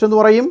അമൈലോപ്ലാസ്റ്റ് എന്ന്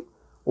പറയും.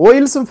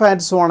 ഓയിൽസും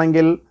ഫാറ്റ്സും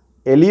ആണെങ്കിൽ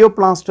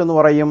എലിയോപ്ലാസ്റ്റ് എന്ന്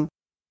പറയും.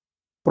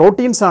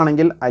 പ്രോട്ടീൻസ്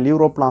ആണെങ്കിൽ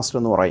അല്യൂറോപ്ലാസ്റ്റ്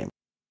എന്ന് പറയും.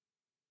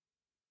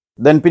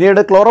 ദെൻ പിന്നീട്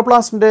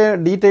ക്ലോറോപ്ലാസ്റ്റിൻ്റെ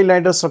ഡീറ്റെയിൽ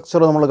ആയിട്ട്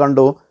സ്ട്രക്ചർ നമ്മൾ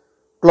കണ്ടു.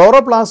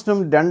 ക്ലോറോപ്ലാസ്റ്റിനും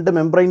 2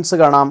 മെംബ്രെയിൻസ്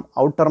കാണാം,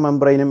 ഔട്ടർ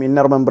മെംബ്രെയിനും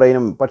ഇന്നർ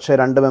മെംബ്രെയിനും. പക്ഷേ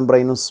 2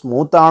 മെംബ്രെയിനും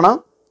സ്മൂത്ത് ആണ്.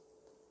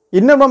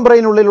 ഇന്നർ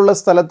മെംബ്രെയിനുള്ളിലുള്ള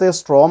സ്ഥലത്തെ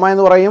സ്ട്രോമ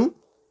എന്ന് പറയും.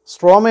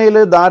 സ്ട്രോമയിൽ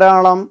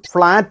ധാരാളം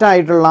ഫ്ലാറ്റ്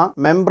ആയിട്ടുള്ള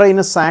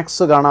മെംബ്രെയിന്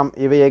സാക്സ് കാണാം.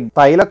 ഇവയെ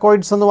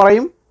തൈലക്കോയിഡ്സ് എന്ന്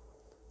പറയും.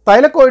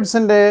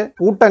 തൈലക്കോയിഡ്സിൻ്റെ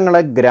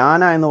കൂട്ടങ്ങളെ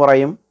ഗ്രാന എന്ന്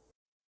പറയും.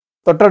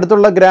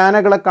 തൊട്ടടുത്തുള്ള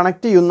ഗ്രാനകളെ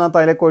കണക്ട് ചെയ്യുന്ന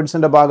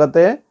തൈലക്കോയിഡ്സിൻ്റെ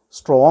ഭാഗത്തെ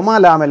സ്ട്രോമ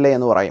ലാമെല്ല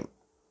എന്ന് പറയും.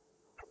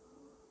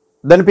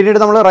 ദെൻ പിന്നീട്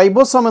നമ്മൾ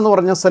റൈബോസോം എന്ന്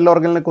പറഞ്ഞ സെൽ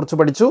ഓർഗനിനെ കുറിച്ച്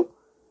പഠിച്ചു.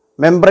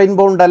 മെംബ്രെയിൻ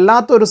ബൗണ്ട്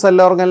അല്ലാത്ത ഒരു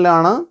സെൽ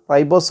ഓർഗനിലാണ്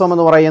റൈബോസോം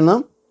എന്ന്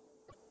പറയുന്നത്.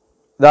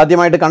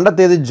 ഇതാദ്യമായിട്ട്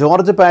കണ്ടെത്തിയത്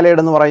ജോർജ്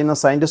പാലേഡ് എന്ന് പറയുന്ന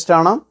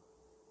സയൻറ്റിസ്റ്റാണ്.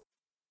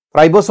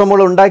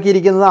 റൈബോസോമുകൾ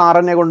ഉണ്ടാക്കിയിരിക്കുന്നത്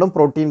RNA കൊണ്ടും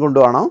പ്രോട്ടീൻ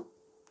കൊണ്ടുമാണ്.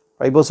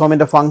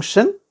 റൈബോസോമിൻ്റെ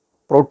ഫംഗ്ഷൻ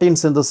പ്രോട്ടീൻ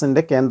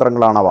സിന്തസിൻ്റെ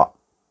കേന്ദ്രങ്ങളാണവ.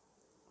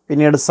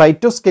 പിന്നീട്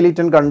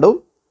സൈറ്റോസ്കെലിറ്റൻ കണ്ടു.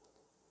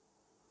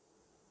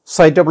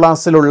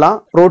 സൈറ്റോപ്ലാസ്റ്റിലുള്ള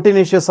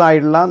പ്രോട്ടീനീഷ്യസ്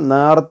ആയിട്ടുള്ള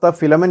നേർത്ത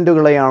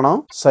ഫിലമെൻറ്റുകളെയാണ്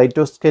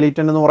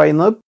സൈറ്റോസ്കെലിറ്റൻ എന്ന്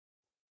പറയുന്നത്.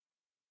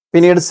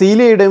 പിന്നീട്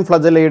സീലിയയുടെയും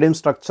ഫ്ലജല്ലയുടെയും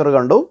സ്ട്രക്ചർ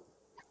കണ്ടു.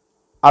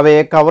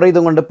 അവയെ കവർ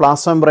ചെയ്തുകൊണ്ട്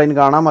പ്ലാസ്മ മെംബ്രെയിൻ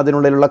കാണാം.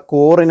 അതിനുള്ളിലുള്ള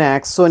കോറിനെ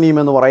ആക്സോനീം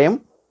എന്ന് പറയും.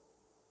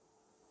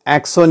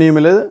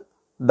 ആക്സോനീമിൽ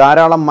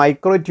ധാരാളം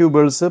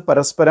മൈക്രോട്യൂബിൾസ്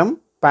പരസ്പരം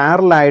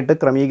പാരലായിട്ട്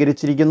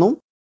ക്രമീകരിച്ചിരിക്കുന്നു.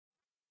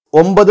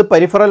 9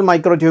 പെരിഫറൽ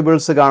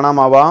മൈക്രോട്യൂബിൾസ്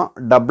കാണാം, അവ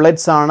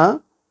ഡബ്ലെറ്റ്സ് ആണ്.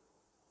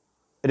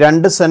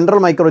 2 സെൻട്രൽ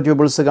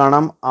മൈക്രോട്യൂബിൾസ്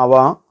കാണാം, അവ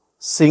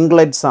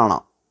സിംഗ്ലെറ്റ്സ് ആണ്.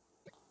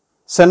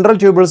 സെൻട്രൽ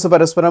ട്യൂബിൾസ്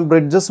പരസ്പരം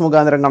ബ്രിഡ്ജസ്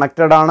മുഖാന്തരം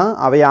കണക്റ്റഡ് ആണ്.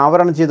 അവയെ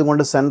ആവരണം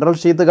ചെയ്തുകൊണ്ട് സെൻട്രൽ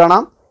ഷീത്ത്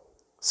കാണാം.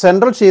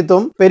 സെൻട്രൽ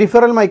ഷീത്തും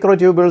പെരിഫറൽ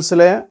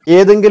മൈക്രോട്യൂബിൾസിലെ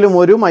ഏതെങ്കിലും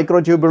ഒരു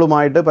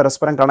മൈക്രോട്യൂബിളുമായിട്ട്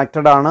പരസ്പരം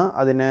കണക്റ്റഡ് ആണ്.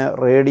 അതിന്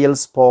റേഡിയൽ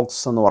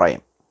സ്പോക്സ് എന്ന്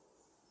പറയും.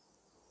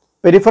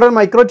 പെരിഫറൽ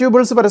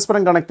മൈക്രോട്യൂബിൾസ്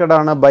പരസ്പരം കണക്റ്റഡ്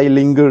ആണ് ബൈ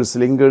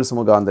ലിങ്കേഴ്സ്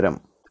മുഖാന്തരം.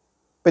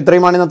 അപ്പോൾ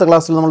ഇത്രയുമാണ് ഇന്നത്തെ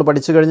ക്ലാസ്സിൽ നമ്മൾ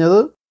പഠിച്ചു കഴിഞ്ഞത്.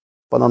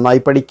 അപ്പോൾ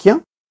നന്നായി പഠിക്കുക.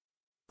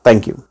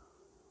 Thank you.